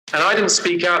 and I didn't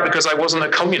speak out because I wasn't a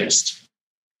communist.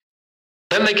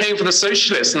 Then they came for the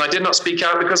socialists, and I did not speak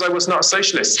out because I was not a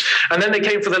socialist. And then they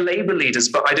came for the labor leaders,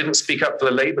 but I didn't speak up for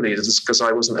the labor leaders because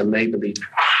I wasn't a labor leader.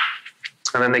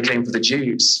 And then they came for the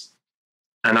Jews,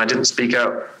 and I didn't speak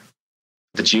out for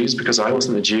the Jews because I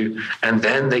wasn't a Jew. And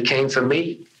then they came for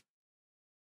me.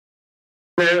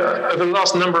 Over the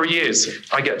last number of years,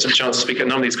 I get a chance to speak at a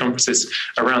number of these conferences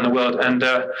around the world, and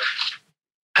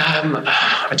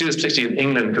I do this particularly in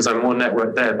England because I'm more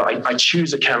networked there, but I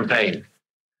choose a campaign.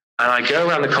 And I go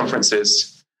around the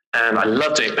conferences, and I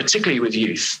love doing it, particularly with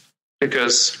youth,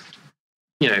 because,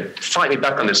 fight me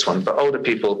back on this one, but older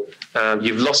people,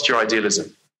 you've lost your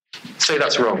idealism. Say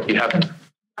that's wrong. You haven't.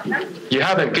 You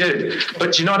haven't, good.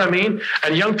 But do you know what I mean?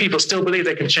 And young people still believe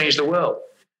they can change the world.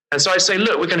 And so I say,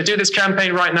 look, we're going to do this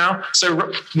campaign right now. So,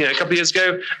 a couple of years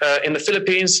ago in the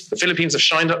Philippines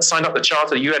have signed up the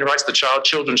Charter, the UN Rights of the Child.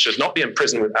 Children should not be in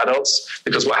prison with adults,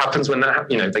 because what happens when that,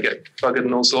 they get buggered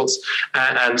and all sorts.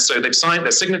 And so they've signed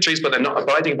their signatories, but they're not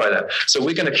abiding by that. So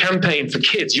we're going to campaign for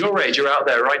kids your age. You're out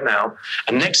there right now.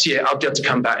 And next year, I'll be able to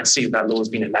come back and see if that law has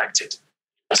been enacted.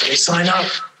 So they sign up.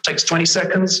 Takes 20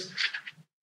 seconds.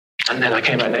 And then I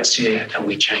came back next year and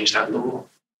we changed that law.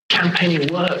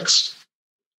 Campaigning works.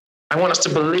 I want us to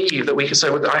believe that we could say,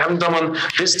 well, I haven't done one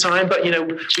this time, but we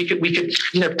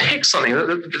could pick something.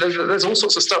 There's all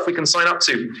sorts of stuff we can sign up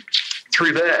to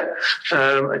through there,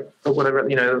 or whatever,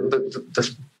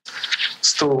 the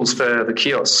stalls for the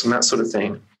kiosks and that sort of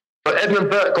thing. But Edmund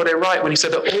Burke got it right when he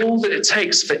said that all that it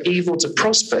takes for evil to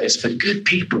prosper is for good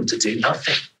people to do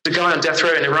nothing. The guy on death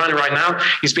row in Iran right now,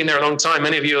 he's been there a long time.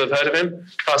 Many of you have heard of him,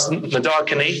 Pastor Nadar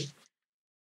Kani.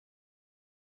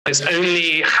 It's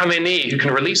only Khamenei who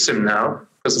can release him now,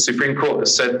 because the Supreme Court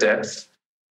has said death.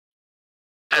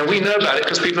 And we know about it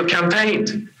because people have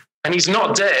campaigned. And he's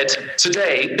not dead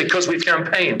today because we've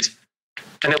campaigned.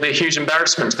 And it'll be a huge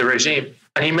embarrassment to the regime.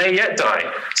 And he may yet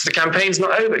die. So the campaign's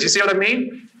not over. Do you see what I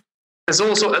mean? There's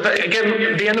all sorts of,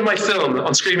 again, the end of my film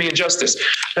on Screaming Injustice,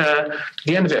 the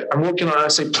end of it, I'm walking on and I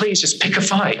say, please just pick a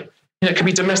fight. It could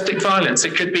be domestic violence.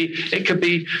 It could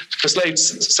be for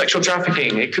slaves, sexual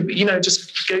trafficking. It could be,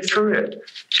 just go through it.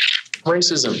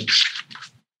 Racism.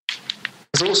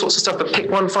 There's all sorts of stuff, but pick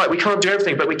one fight. We can't do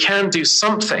everything, but we can do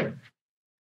something.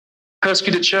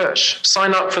 Persecuted church.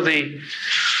 Sign up for the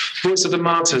Voice of the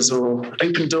Martyrs or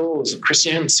Open Doors or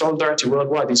Christian Solidarity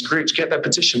Worldwide. These groups, get their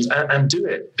petitions and do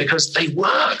it, because they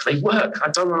work. They work.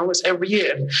 I've done one almost every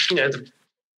year. And, the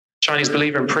Chinese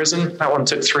believer in prison, that one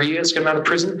took 3 years to get out of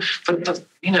prison. But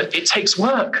it takes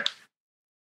work.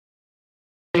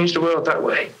 Change the world that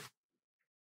way.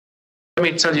 Let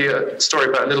me tell you a story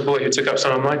about a little boy who took up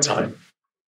some of my time.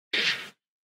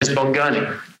 It's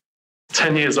Bongani,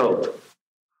 10 years old,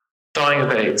 dying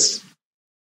of AIDS.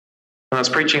 And I was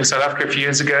preaching in South Africa a few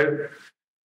years ago,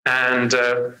 and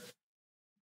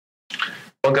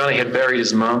Bongani had buried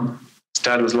his mum. His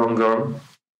dad was long gone,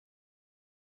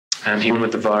 and he went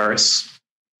with the virus.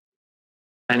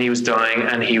 And he was dying,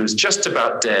 and he was just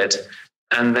about dead.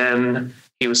 And then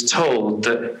he was told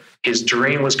that his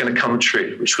dream was going to come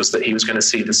true, which was that he was going to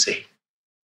see the sea.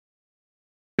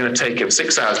 Going to take him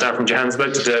 6 hours down from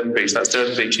Johannesburg to Durban Beach. That's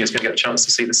Durban Beach, and he was going to get a chance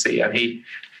to see the sea. And he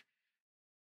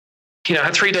I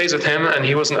had 3 days with him, and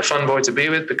he wasn't a fun boy to be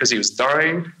with because he was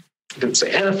dying. He didn't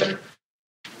say anything.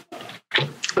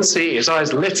 Let's see, his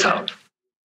eyes lit up.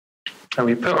 And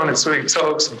we put on his swimming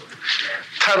togs and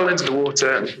paddled into the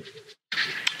water. And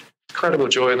incredible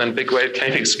joy, and then a big wave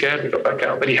came. He was scared. We got back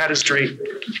out, but he had his dream.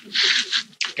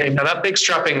 Okay, now that big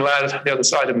strapping lad on the other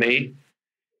side of me,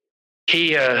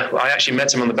 I actually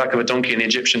met him on the back of a donkey in the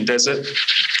Egyptian desert,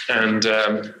 and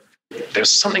there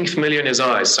was something familiar in his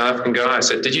eyes. South African guy. I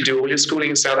said, "Did you do all your schooling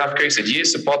in South Africa?" He said,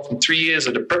 "Yes, apart from 3 years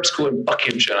at a prep school in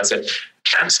Buckinghamshire." I said,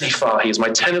 "Anthony Farr, he was my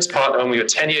tennis partner when we were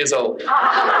 10 years old."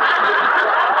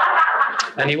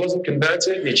 And he wasn't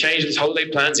converted, and he changed his holiday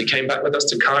plans. He came back with us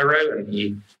to Cairo, and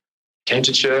he came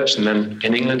to church, and then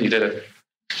in England he did a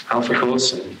Alpha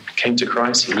course and came to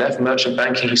Christ. He left merchant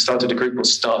banking. He started a group called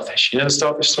Starfish. You know the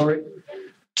Starfish story?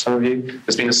 Some of you.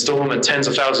 There's been a storm and tens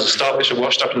of thousands of starfish are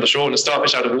washed up on the shore, and the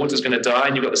starfish out of water is going to die.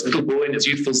 And you've got this little boy in his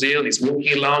youthful zeal, and he's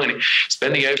walking along, and he's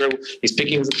bending over, he's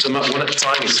picking them up one at a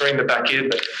time, he's throwing them back in,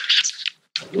 but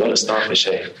a lot of starfish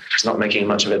here. He's not making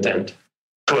much of a dent.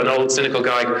 So an old cynical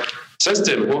guy says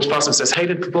to him, walks past and says, "Hey,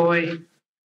 little boy,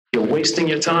 you're wasting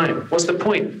your time. What's the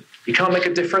point? You can't make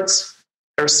a difference.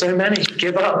 There are so many.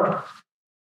 Give up.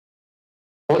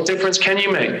 What difference can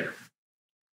you make?"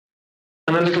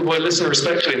 And the little boy listened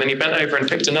respectfully, and then he bent over and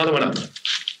picked another one up. And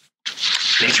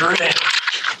he threw it in.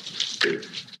 He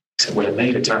said, "Well, it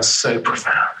made it." That's so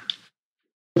profound.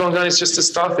 Bongani is just a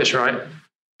starfish, right?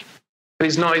 But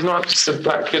he's not just a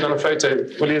black kid on a photo.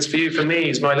 Well, he is for you, for me.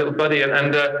 He's my little buddy.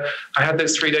 And I had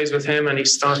those 3 days with him, and he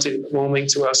started warming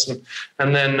to us.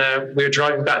 And then we were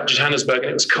driving back to Johannesburg, and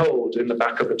it was cold in the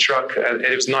back of the truck. And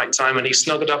it was nighttime, and he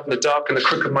snuggled up in the dark in the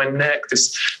crook of my neck,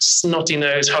 this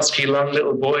snotty-nosed, husky-lung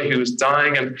little boy who was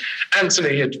dying. And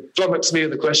Anthony had flummoxed me with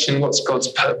the question, what's God's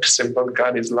purpose in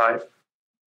Bongani's life?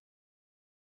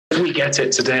 If we get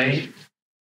it today,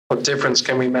 what difference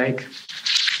can we make?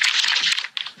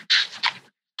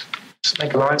 Just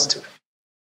make lives to it.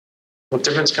 What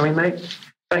difference can we make?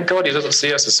 Thank God he doesn't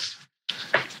see us as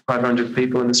 500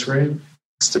 people in this room.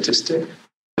 Statistic.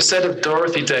 It said of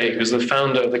Dorothy Day, who's the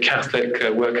founder of the Catholic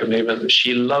worker movement, that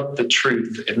she loved the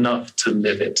truth enough to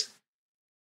live it.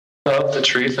 Loved the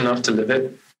truth enough to live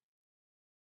it.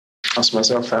 Ask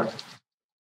myself that.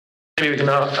 Maybe we can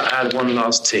add one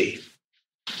last T.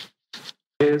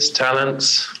 Years,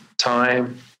 talents,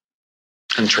 time,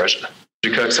 and treasure.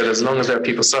 Kirk said, as long as there are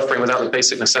people suffering without the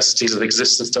basic necessities of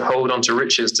existence, to hold on to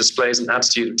riches displays an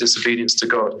attitude of disobedience to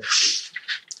God. I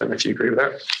don't know if you agree with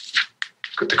that.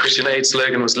 The Christian Aid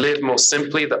slogan was, live more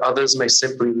simply that others may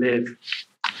simply live.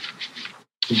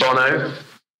 Bono,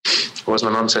 or as my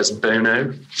mum says,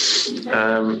 Bono,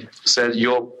 said,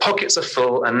 your pockets are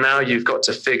full and now you've got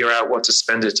to figure out what to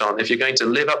spend it on. If you're going to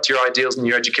live up to your ideals and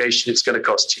your education, it's going to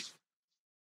cost you.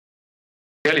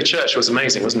 The early church was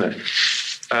amazing, wasn't it?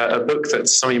 A book that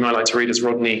some of you might like to read is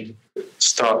Rodney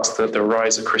Stark's The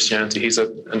Rise of Christianity. He's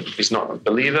not a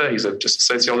believer. He's just a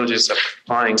sociologist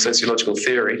applying sociological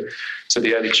theory to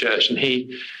the early church. And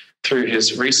he, through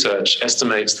his research,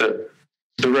 estimates that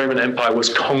the Roman Empire was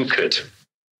conquered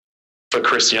for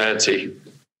Christianity,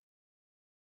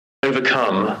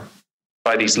 overcome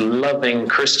by these loving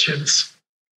Christians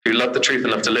who loved the truth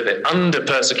enough to live it under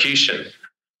persecution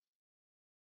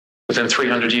within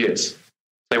 300 years.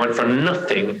 They went from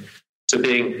nothing to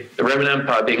being, the Roman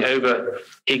Empire being over,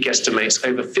 he guesstimates,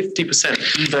 over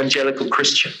 50% evangelical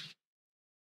Christian.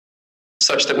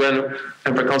 Such that when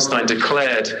Emperor Constantine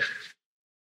declared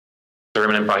the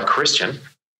Roman Empire Christian,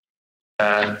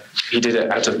 he did it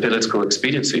out of political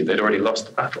expediency. They'd already lost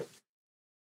the battle.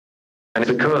 And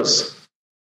it's because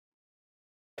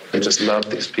they just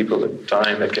loved these people that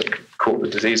dying, they'd get caught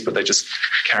with disease, but they just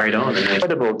carried on in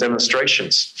incredible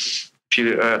demonstrations if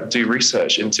you do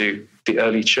research into the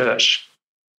early church,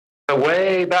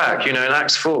 way back, in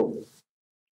Acts 4,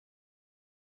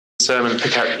 sermon,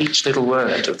 pick out each little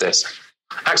word of this.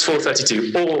 Acts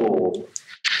 4:32,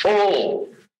 all,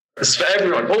 this is for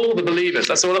everyone, all the believers,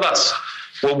 that's all of us,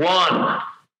 were one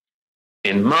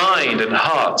in mind and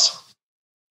heart.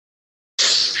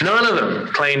 None of them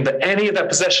claimed that any of their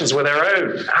possessions were their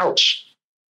own. Ouch.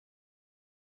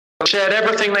 They shared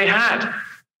everything they had.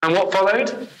 And what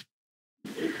followed?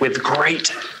 With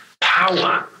great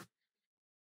power,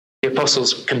 the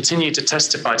apostles continued to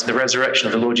testify to the resurrection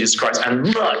of the Lord Jesus Christ,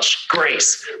 and much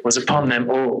grace was upon them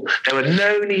all. There were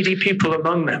no needy people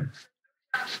among them.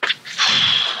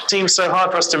 It seems so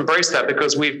hard for us to embrace that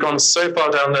because we've gone so far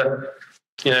down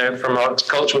from our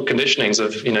cultural conditionings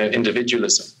of,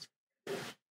 individualism.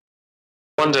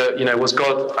 Wonder, was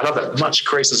God, I love that, much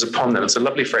grace is upon them. It's a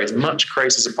lovely phrase, much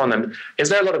grace is upon them. Is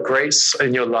there a lot of grace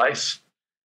in your life?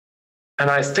 And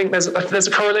I think there's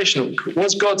a correlation.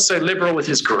 Was God so liberal with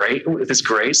his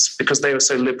grace because they were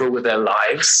so liberal with their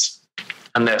lives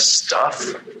and their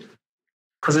stuff?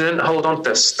 Because they didn't hold on to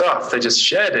their stuff. They just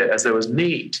shared it as there was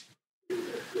need.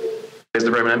 As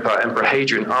the Roman Empire, Emperor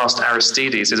Hadrian asked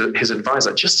Aristides, his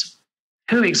advisor, just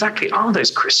who exactly are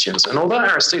those Christians? And although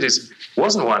Aristides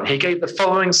wasn't one, he gave the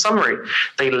following summary.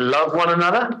 They love one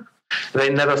another. They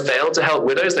never fail to help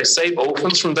widows. They save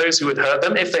orphans from those who would hurt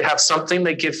them. If they have something,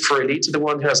 they give freely to the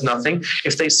one who has nothing.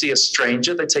 If they see a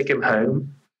stranger, they take him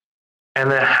home. And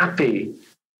they're happy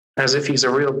as if he's a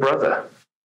real brother.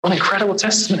 What an incredible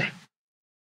testimony.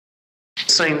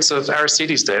 Saints of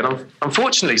Aristides' day. And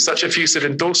unfortunately, such effusive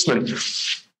endorsement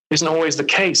isn't always the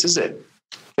case, is it?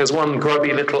 There's one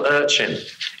grubby little urchin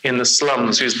in the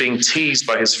slums who's being teased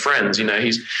by his friends.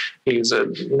 He's a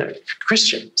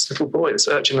Christian, this little boy, this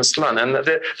urchin in the slum. And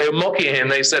they were mocking him.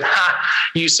 They said,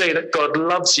 you say that God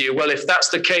loves you. Well, if that's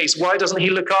the case, why doesn't he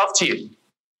look after you?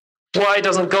 Why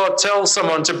doesn't God tell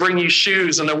someone to bring you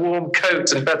shoes and a warm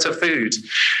coat and better food?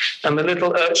 And the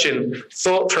little urchin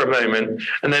thought for a moment,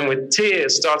 and then with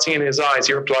tears starting in his eyes,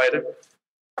 he replied,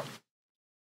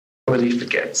 well, he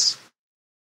forgets.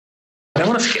 I don't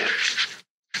want to forget.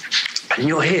 And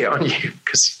you're here, aren't you?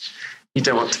 Because you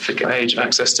don't want to forget. Age,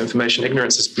 access to information,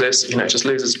 ignorance is bliss. It just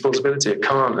loses plausibility. It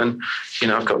can't. And,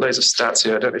 I've got loads of stats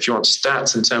here. I don't know if you want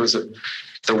stats in terms of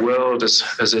the world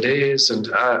as it is. And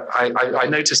I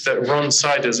noticed that Ron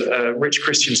Sider's Rich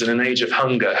Christians in an Age of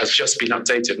Hunger has just been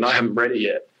updated, and I haven't read it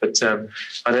yet. But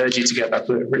I'd urge you to get that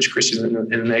book, Rich Christians in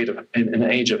an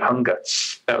Age of Hunger.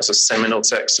 That was a seminal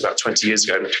text about 20 years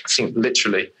ago. And I think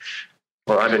literally,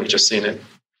 well, I've only just seen it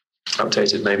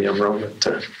updated. Maybe I'm wrong.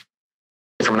 But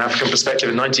from an African perspective,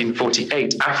 in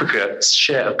 1948, Africa's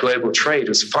share of global trade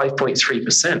was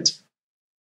 5.3%.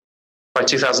 By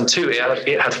 2002,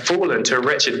 it had fallen to a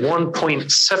wretched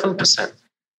 1.7%.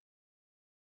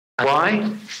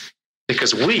 Why?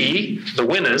 Because we, the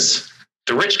winners,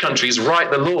 the rich countries,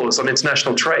 write the laws on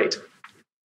international trade.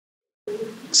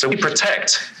 So we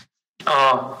protect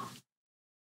our...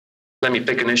 Let me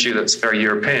pick an issue that's very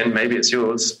European. Maybe it's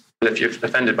yours. But if you're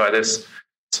offended by this,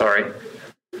 sorry.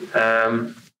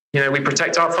 We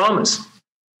protect our farmers.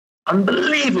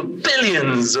 Unbelievable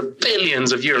billions of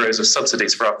euros of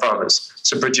subsidies for our farmers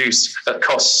to produce at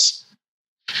costs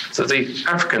that the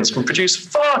Africans can produce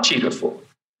far cheaper for.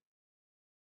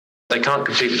 They can't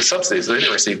compete with the subsidies. They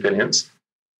don't receive billions.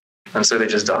 And so they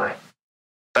just die.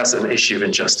 That's an issue of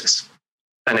injustice.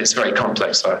 And it's very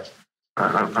complex.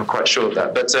 I'm quite sure of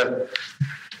that. But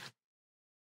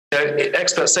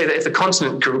experts say that if the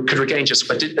continent could regain just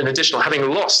an additional, having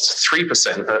lost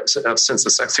 3% since the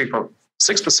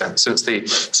 3.6% since the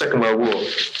Second World War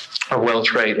of world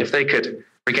trade, if they could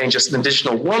regain just an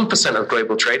additional 1% of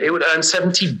global trade, it would earn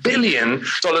 $70 billion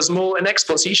more in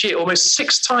exports each year, almost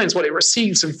 6 times what it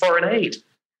receives in foreign aid.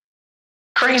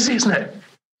 Crazy, isn't it?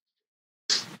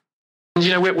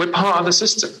 And, we're part of the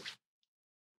system.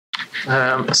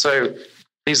 So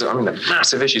these are, they're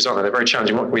massive issues, aren't they? They're very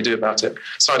challenging. What can we do about it?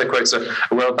 Sider quotes a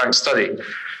World Bank study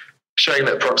showing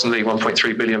that approximately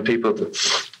 1.3 billion people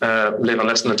live on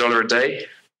less than $1 a day.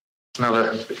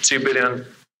 Another 2 billion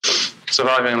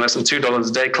surviving on less than $2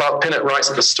 a day. Clark Pinnett writes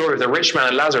that the story of the rich man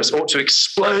and Lazarus ought to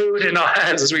explode in our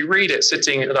hands as we read it,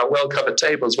 sitting at our well-covered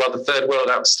tables while the third world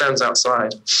stands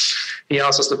outside. He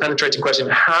asks us the penetrating question,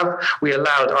 have we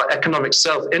allowed our economic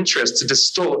self-interest to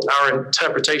distort our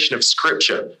interpretation of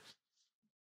Scripture?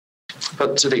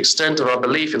 But to the extent of our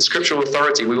belief in scriptural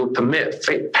authority, we will permit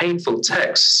painful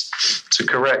texts to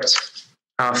correct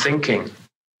our thinking.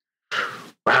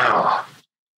 Wow.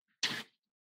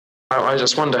 I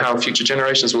just wonder how future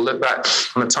generations will look back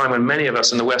on a time when many of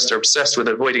us in the West are obsessed with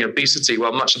avoiding obesity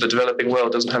while much of the developing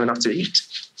world doesn't have enough to eat.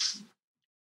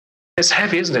 It's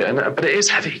heavy, isn't it? But it is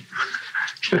heavy.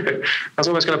 I was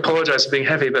almost going to apologize for being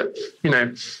heavy, but,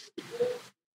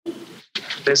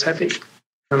 it's heavy.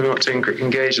 And we want to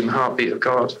engage in the heartbeat of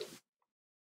God.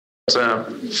 So,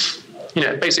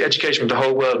 basic education for the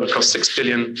whole world would cost $6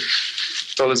 billion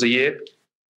a year.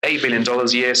 $8 billion a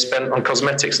year spent on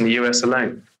cosmetics in the US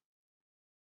alone.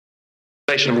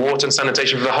 Water and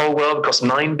sanitation for the whole world would cost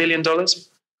 $9 billion.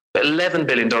 But $11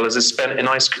 billion is spent on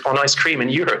ice cream in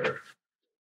Europe.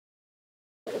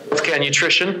 Healthcare and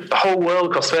nutrition, the whole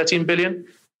world costs $13 billion.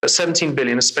 But $17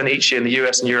 billion is spent each year in the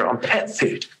US and Europe on pet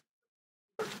food.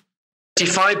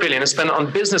 $55 billion is spent on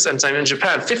business entertainment in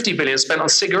Japan. $50 billion is spent on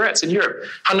cigarettes in Europe.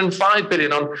 $105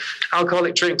 billion on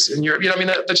alcoholic drinks in Europe.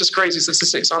 They're just crazy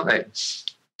statistics, aren't they?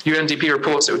 UNDP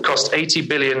reports it would cost $80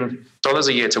 billion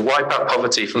a year to wipe out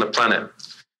poverty from the planet.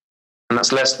 And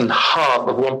that's less than half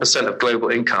of 1% of global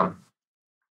income.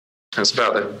 It's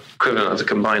about the equivalent of the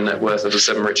combined net worth of the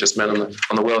 7 richest men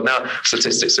on the world. Now,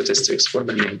 statistics, what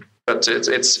do they mean? But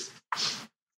it's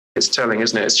telling,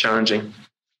 isn't it? It's challenging.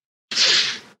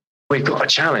 We've got a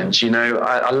challenge,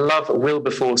 I love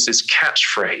Wilberforce's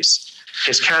catchphrase.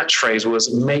 His catchphrase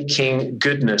was making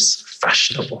goodness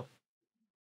fashionable.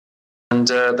 And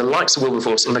the likes of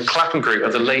Wilberforce and the Clapham Group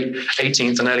of the late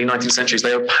 18th and early 19th centuries,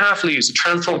 they were powerfully used to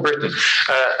transform Britain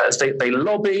as they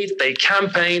lobbied, they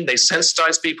campaigned, they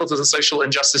sensitized people to the social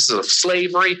injustices of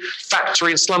slavery,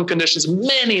 factory and slum conditions,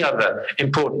 many other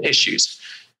important issues.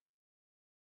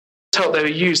 They were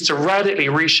used to radically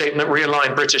reshape and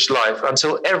realign British life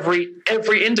until every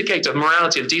indicator of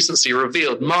morality and decency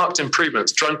revealed marked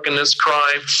improvements: drunkenness,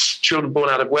 crime, children born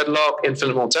out of wedlock,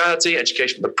 infant mortality,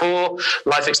 education for the poor,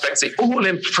 life expectancy, all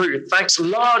improved thanks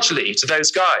largely to those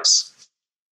guys.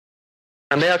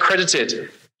 And they are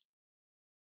credited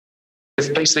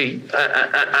with basically,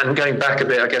 and going back a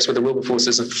bit, I guess, with the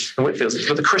Wilberforces and Whitfields,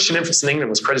 but the Christian influence in England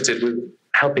was credited with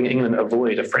helping England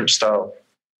avoid a French-style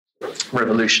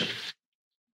revolution.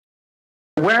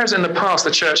 Whereas in the past,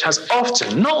 the church has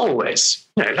often, not always,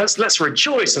 let's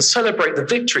rejoice and celebrate the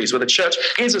victories where the church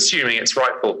is assuming its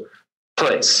rightful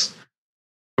place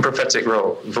and prophetic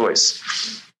role and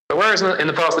voice. But whereas in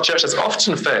the past, the church has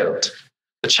often failed,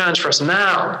 the challenge for us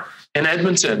now in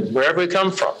Edmonton, wherever we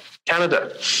come from,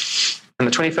 Canada, in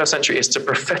the 21st century, is to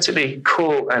prophetically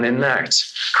call and enact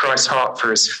Christ's heart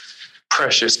for his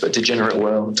precious but degenerate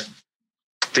world.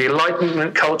 The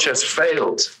Enlightenment culture has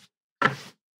failed.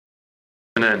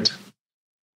 An end.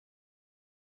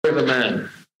 The man,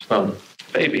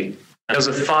 baby. There was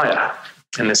a fire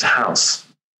in this house.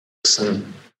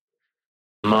 Some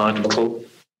mud,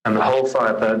 and the whole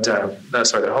fire burned down.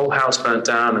 The whole house burnt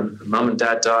down, and the mum and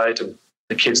dad died, and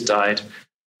the kids died.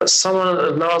 But someone at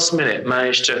the last minute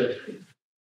managed to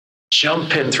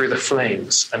jump in through the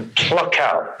flames and pluck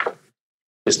out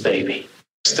this baby.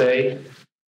 Stay.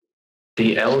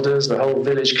 The elders, the whole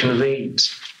village convened,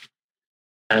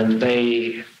 and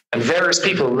various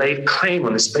people laid claim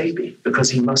on this baby because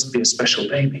he must be a special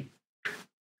baby,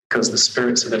 because the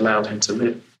spirits had allowed him to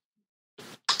live.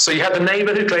 So you had the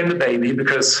neighbor who claimed the baby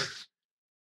because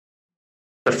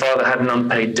the father had an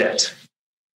unpaid debt.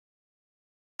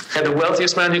 You had the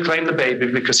wealthiest man who claimed the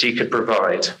baby because he could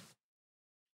provide.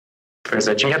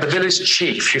 You had the village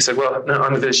chief who said, well, no,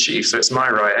 I'm the village chief, so it's my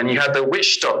right. And you had the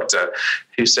witch doctor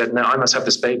who said, no, I must have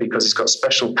this baby because he's got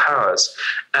special powers.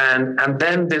 And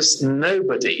then this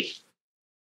nobody,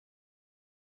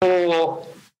 poor,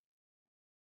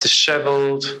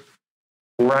 disheveled,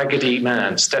 raggedy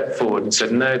man stepped forward and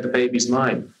said, no, the baby's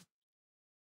mine.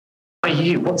 Who are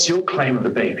you? What's your claim of the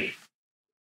baby?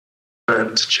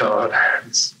 Burnt, charred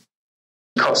hands.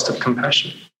 Cost of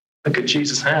compassion. Look at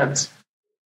Jesus' hands.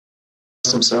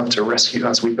 Himself to rescue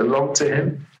us. We belong to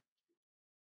him.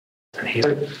 And he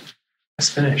said, it's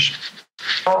finished.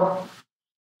 How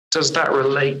does that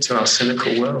relate to our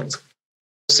cynical world?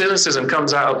 Cynicism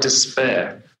comes out of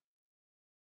despair.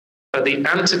 But the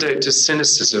antidote to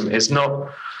cynicism is not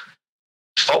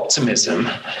optimism.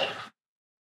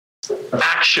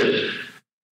 Action.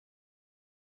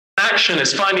 Action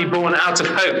is finally born out of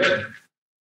hope.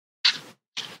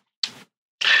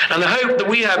 And the hope that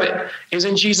we have is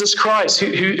in Jesus Christ,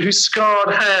 whose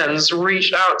scarred hands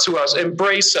reach out to us,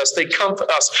 embrace us, they comfort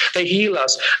us, they heal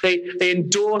us, they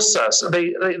endorse us,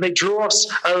 they draw us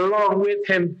along with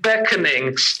him,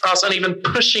 beckoning us and even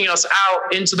pushing us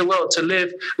out into the world to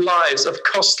live lives of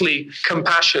costly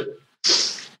compassion.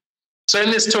 So in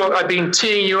this talk, I've been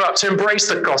teeing you up to embrace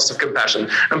the cost of compassion.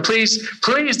 And please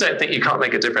don't think you can't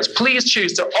make a difference. Please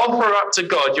choose to offer up to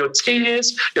God your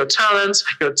tears, your talents,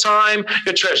 your time,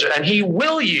 your treasure, and he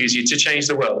will use you to change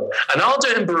the world. And I'll do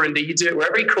it in Burundi. You do it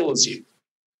wherever he calls you.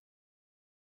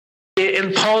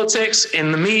 In politics,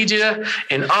 in the media,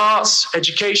 in arts,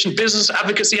 education, business,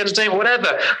 advocacy, entertainment,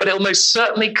 whatever. But it'll most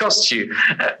certainly cost you.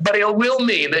 But it will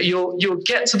mean that you'll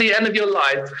get to the end of your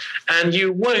life and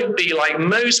you won't be like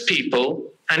most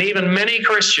people, and even many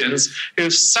Christians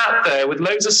who've sat there with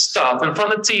loads of stuff in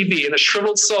front of TV and a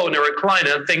shriveled soul in a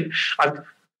recliner and think, I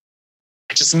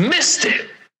just missed it.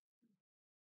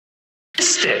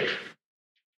 Missed it.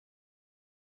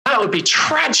 That would be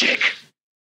tragic.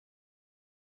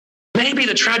 Maybe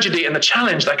the tragedy and the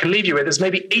challenge that I can leave you with is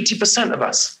maybe 80% of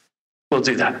us will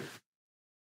do that.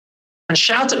 And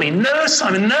shout at me, no,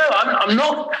 Simon, no, I'm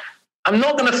not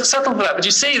going to settle for that. But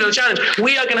you see the challenge.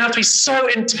 We are going to have to be so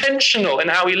intentional in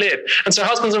how we live. And so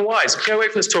husbands and wives, go away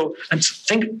from this talk and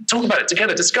talk about it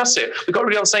together, discuss it. We've got to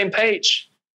be on the same page.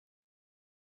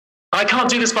 I can't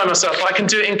do this by myself. I can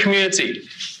do it in community.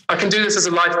 I can do this as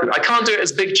a life group. I can't do it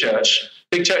as big church.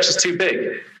 Big church is too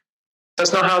big.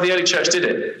 That's not how the early church did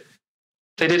it.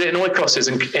 They did it in oikoses,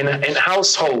 in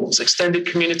households, extended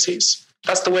communities.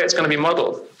 That's the way it's going to be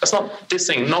modeled. That's not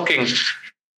dissing, knocking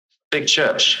big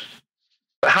church.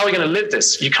 But how are we going to live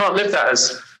this? You can't live that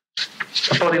as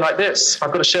a body like this.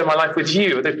 I've got to share my life with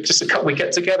you. We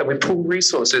get together, we pool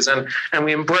resources, and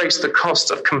we embrace the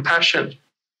cost of compassion.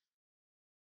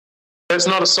 It's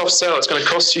not a soft sell. It's going to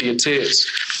cost you your tears,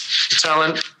 your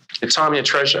talent, your time, and your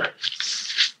treasure.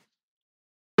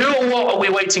 Who or what are we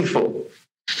waiting for?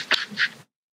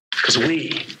 Because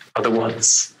we are the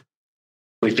ones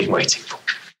we've been waiting for.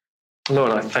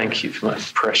 Lord, I thank you for my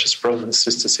precious brothers and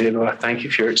sisters here. Lord, I thank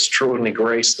you for your extraordinary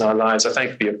grace in our lives. I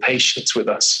thank you for your patience with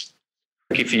us.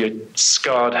 Thank you for your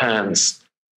scarred hands.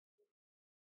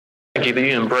 Thank you that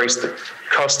you embrace the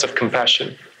cost of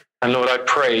compassion. And Lord, I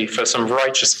pray for some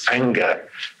righteous anger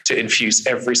to infuse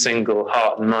every single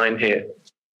heart and mind here.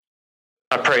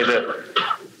 I pray that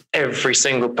every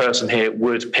single person here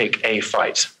would pick a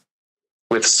fight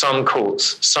with some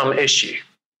cause, some issue.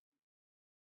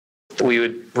 That we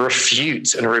would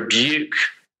refute and rebuke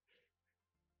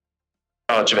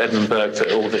the charge of Edmund Burke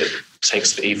that all that it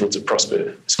takes for evil to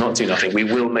prosper. It's not do nothing. We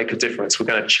will make a difference. We're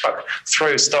going to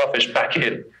throw starfish back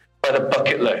in by the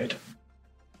bucket load.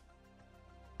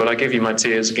 But I give you my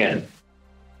tears again.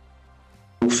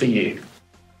 All for you.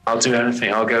 I'll do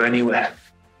anything. I'll go anywhere.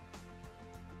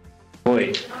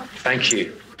 Boy, thank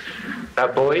you.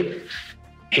 That boy,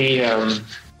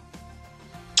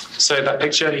 so that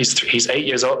picture, he's 8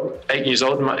 years old. 8 years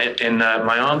old in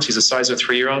my arms. He's the size of a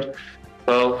 3-year-old.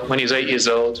 Well, when he was 8 years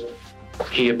old,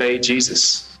 he obeyed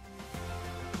Jesus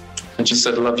and just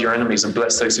said, "Love your enemies and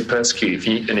bless those who persecute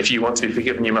you. And if you want to be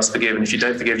forgiven, you must forgive. And if you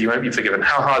don't forgive, you won't be forgiven."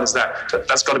 How hard is that?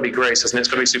 That's got to be grace, hasn't it? It's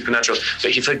got to be supernatural.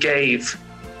 But he forgave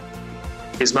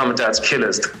his mum and dad's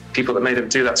killers, the people that made him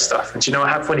do that stuff. And do you know what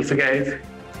happened when he forgave?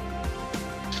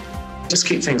 Just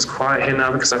keep things quiet here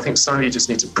now, because I think some of you just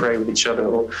need to pray with each other,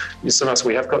 or some of us,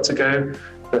 we have got to go,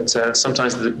 but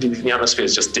sometimes the atmosphere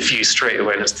is just diffused straight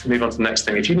away. Let's move on to the next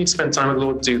thing. If you need to spend time with the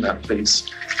Lord, do that, please.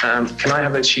 Can I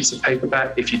have those sheets of paper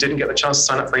back? If you didn't get the chance to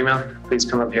sign up for email, please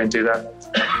come up here and do that.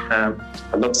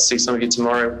 I'd love to see some of you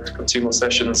tomorrow. We've got 2 more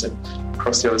sessions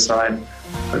across the other side,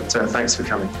 but thanks for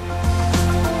coming.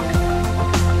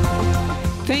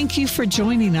 Thank you for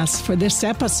joining us for this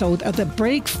episode of the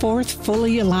Break Forth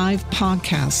Fully Alive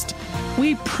podcast.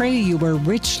 We pray you were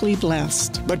richly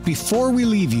blessed. But before we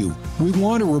leave you, we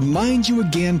want to remind you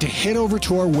again to head over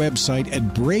to our website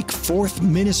at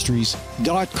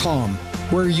breakforthministries.com,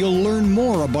 where you'll learn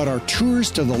more about our tours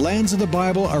to the lands of the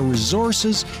Bible, our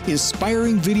resources,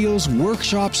 inspiring videos,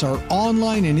 workshops, our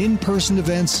online and in-person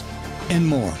events, and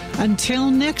more. Until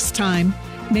next time,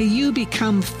 may you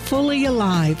become fully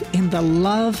alive in the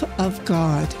love of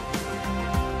God.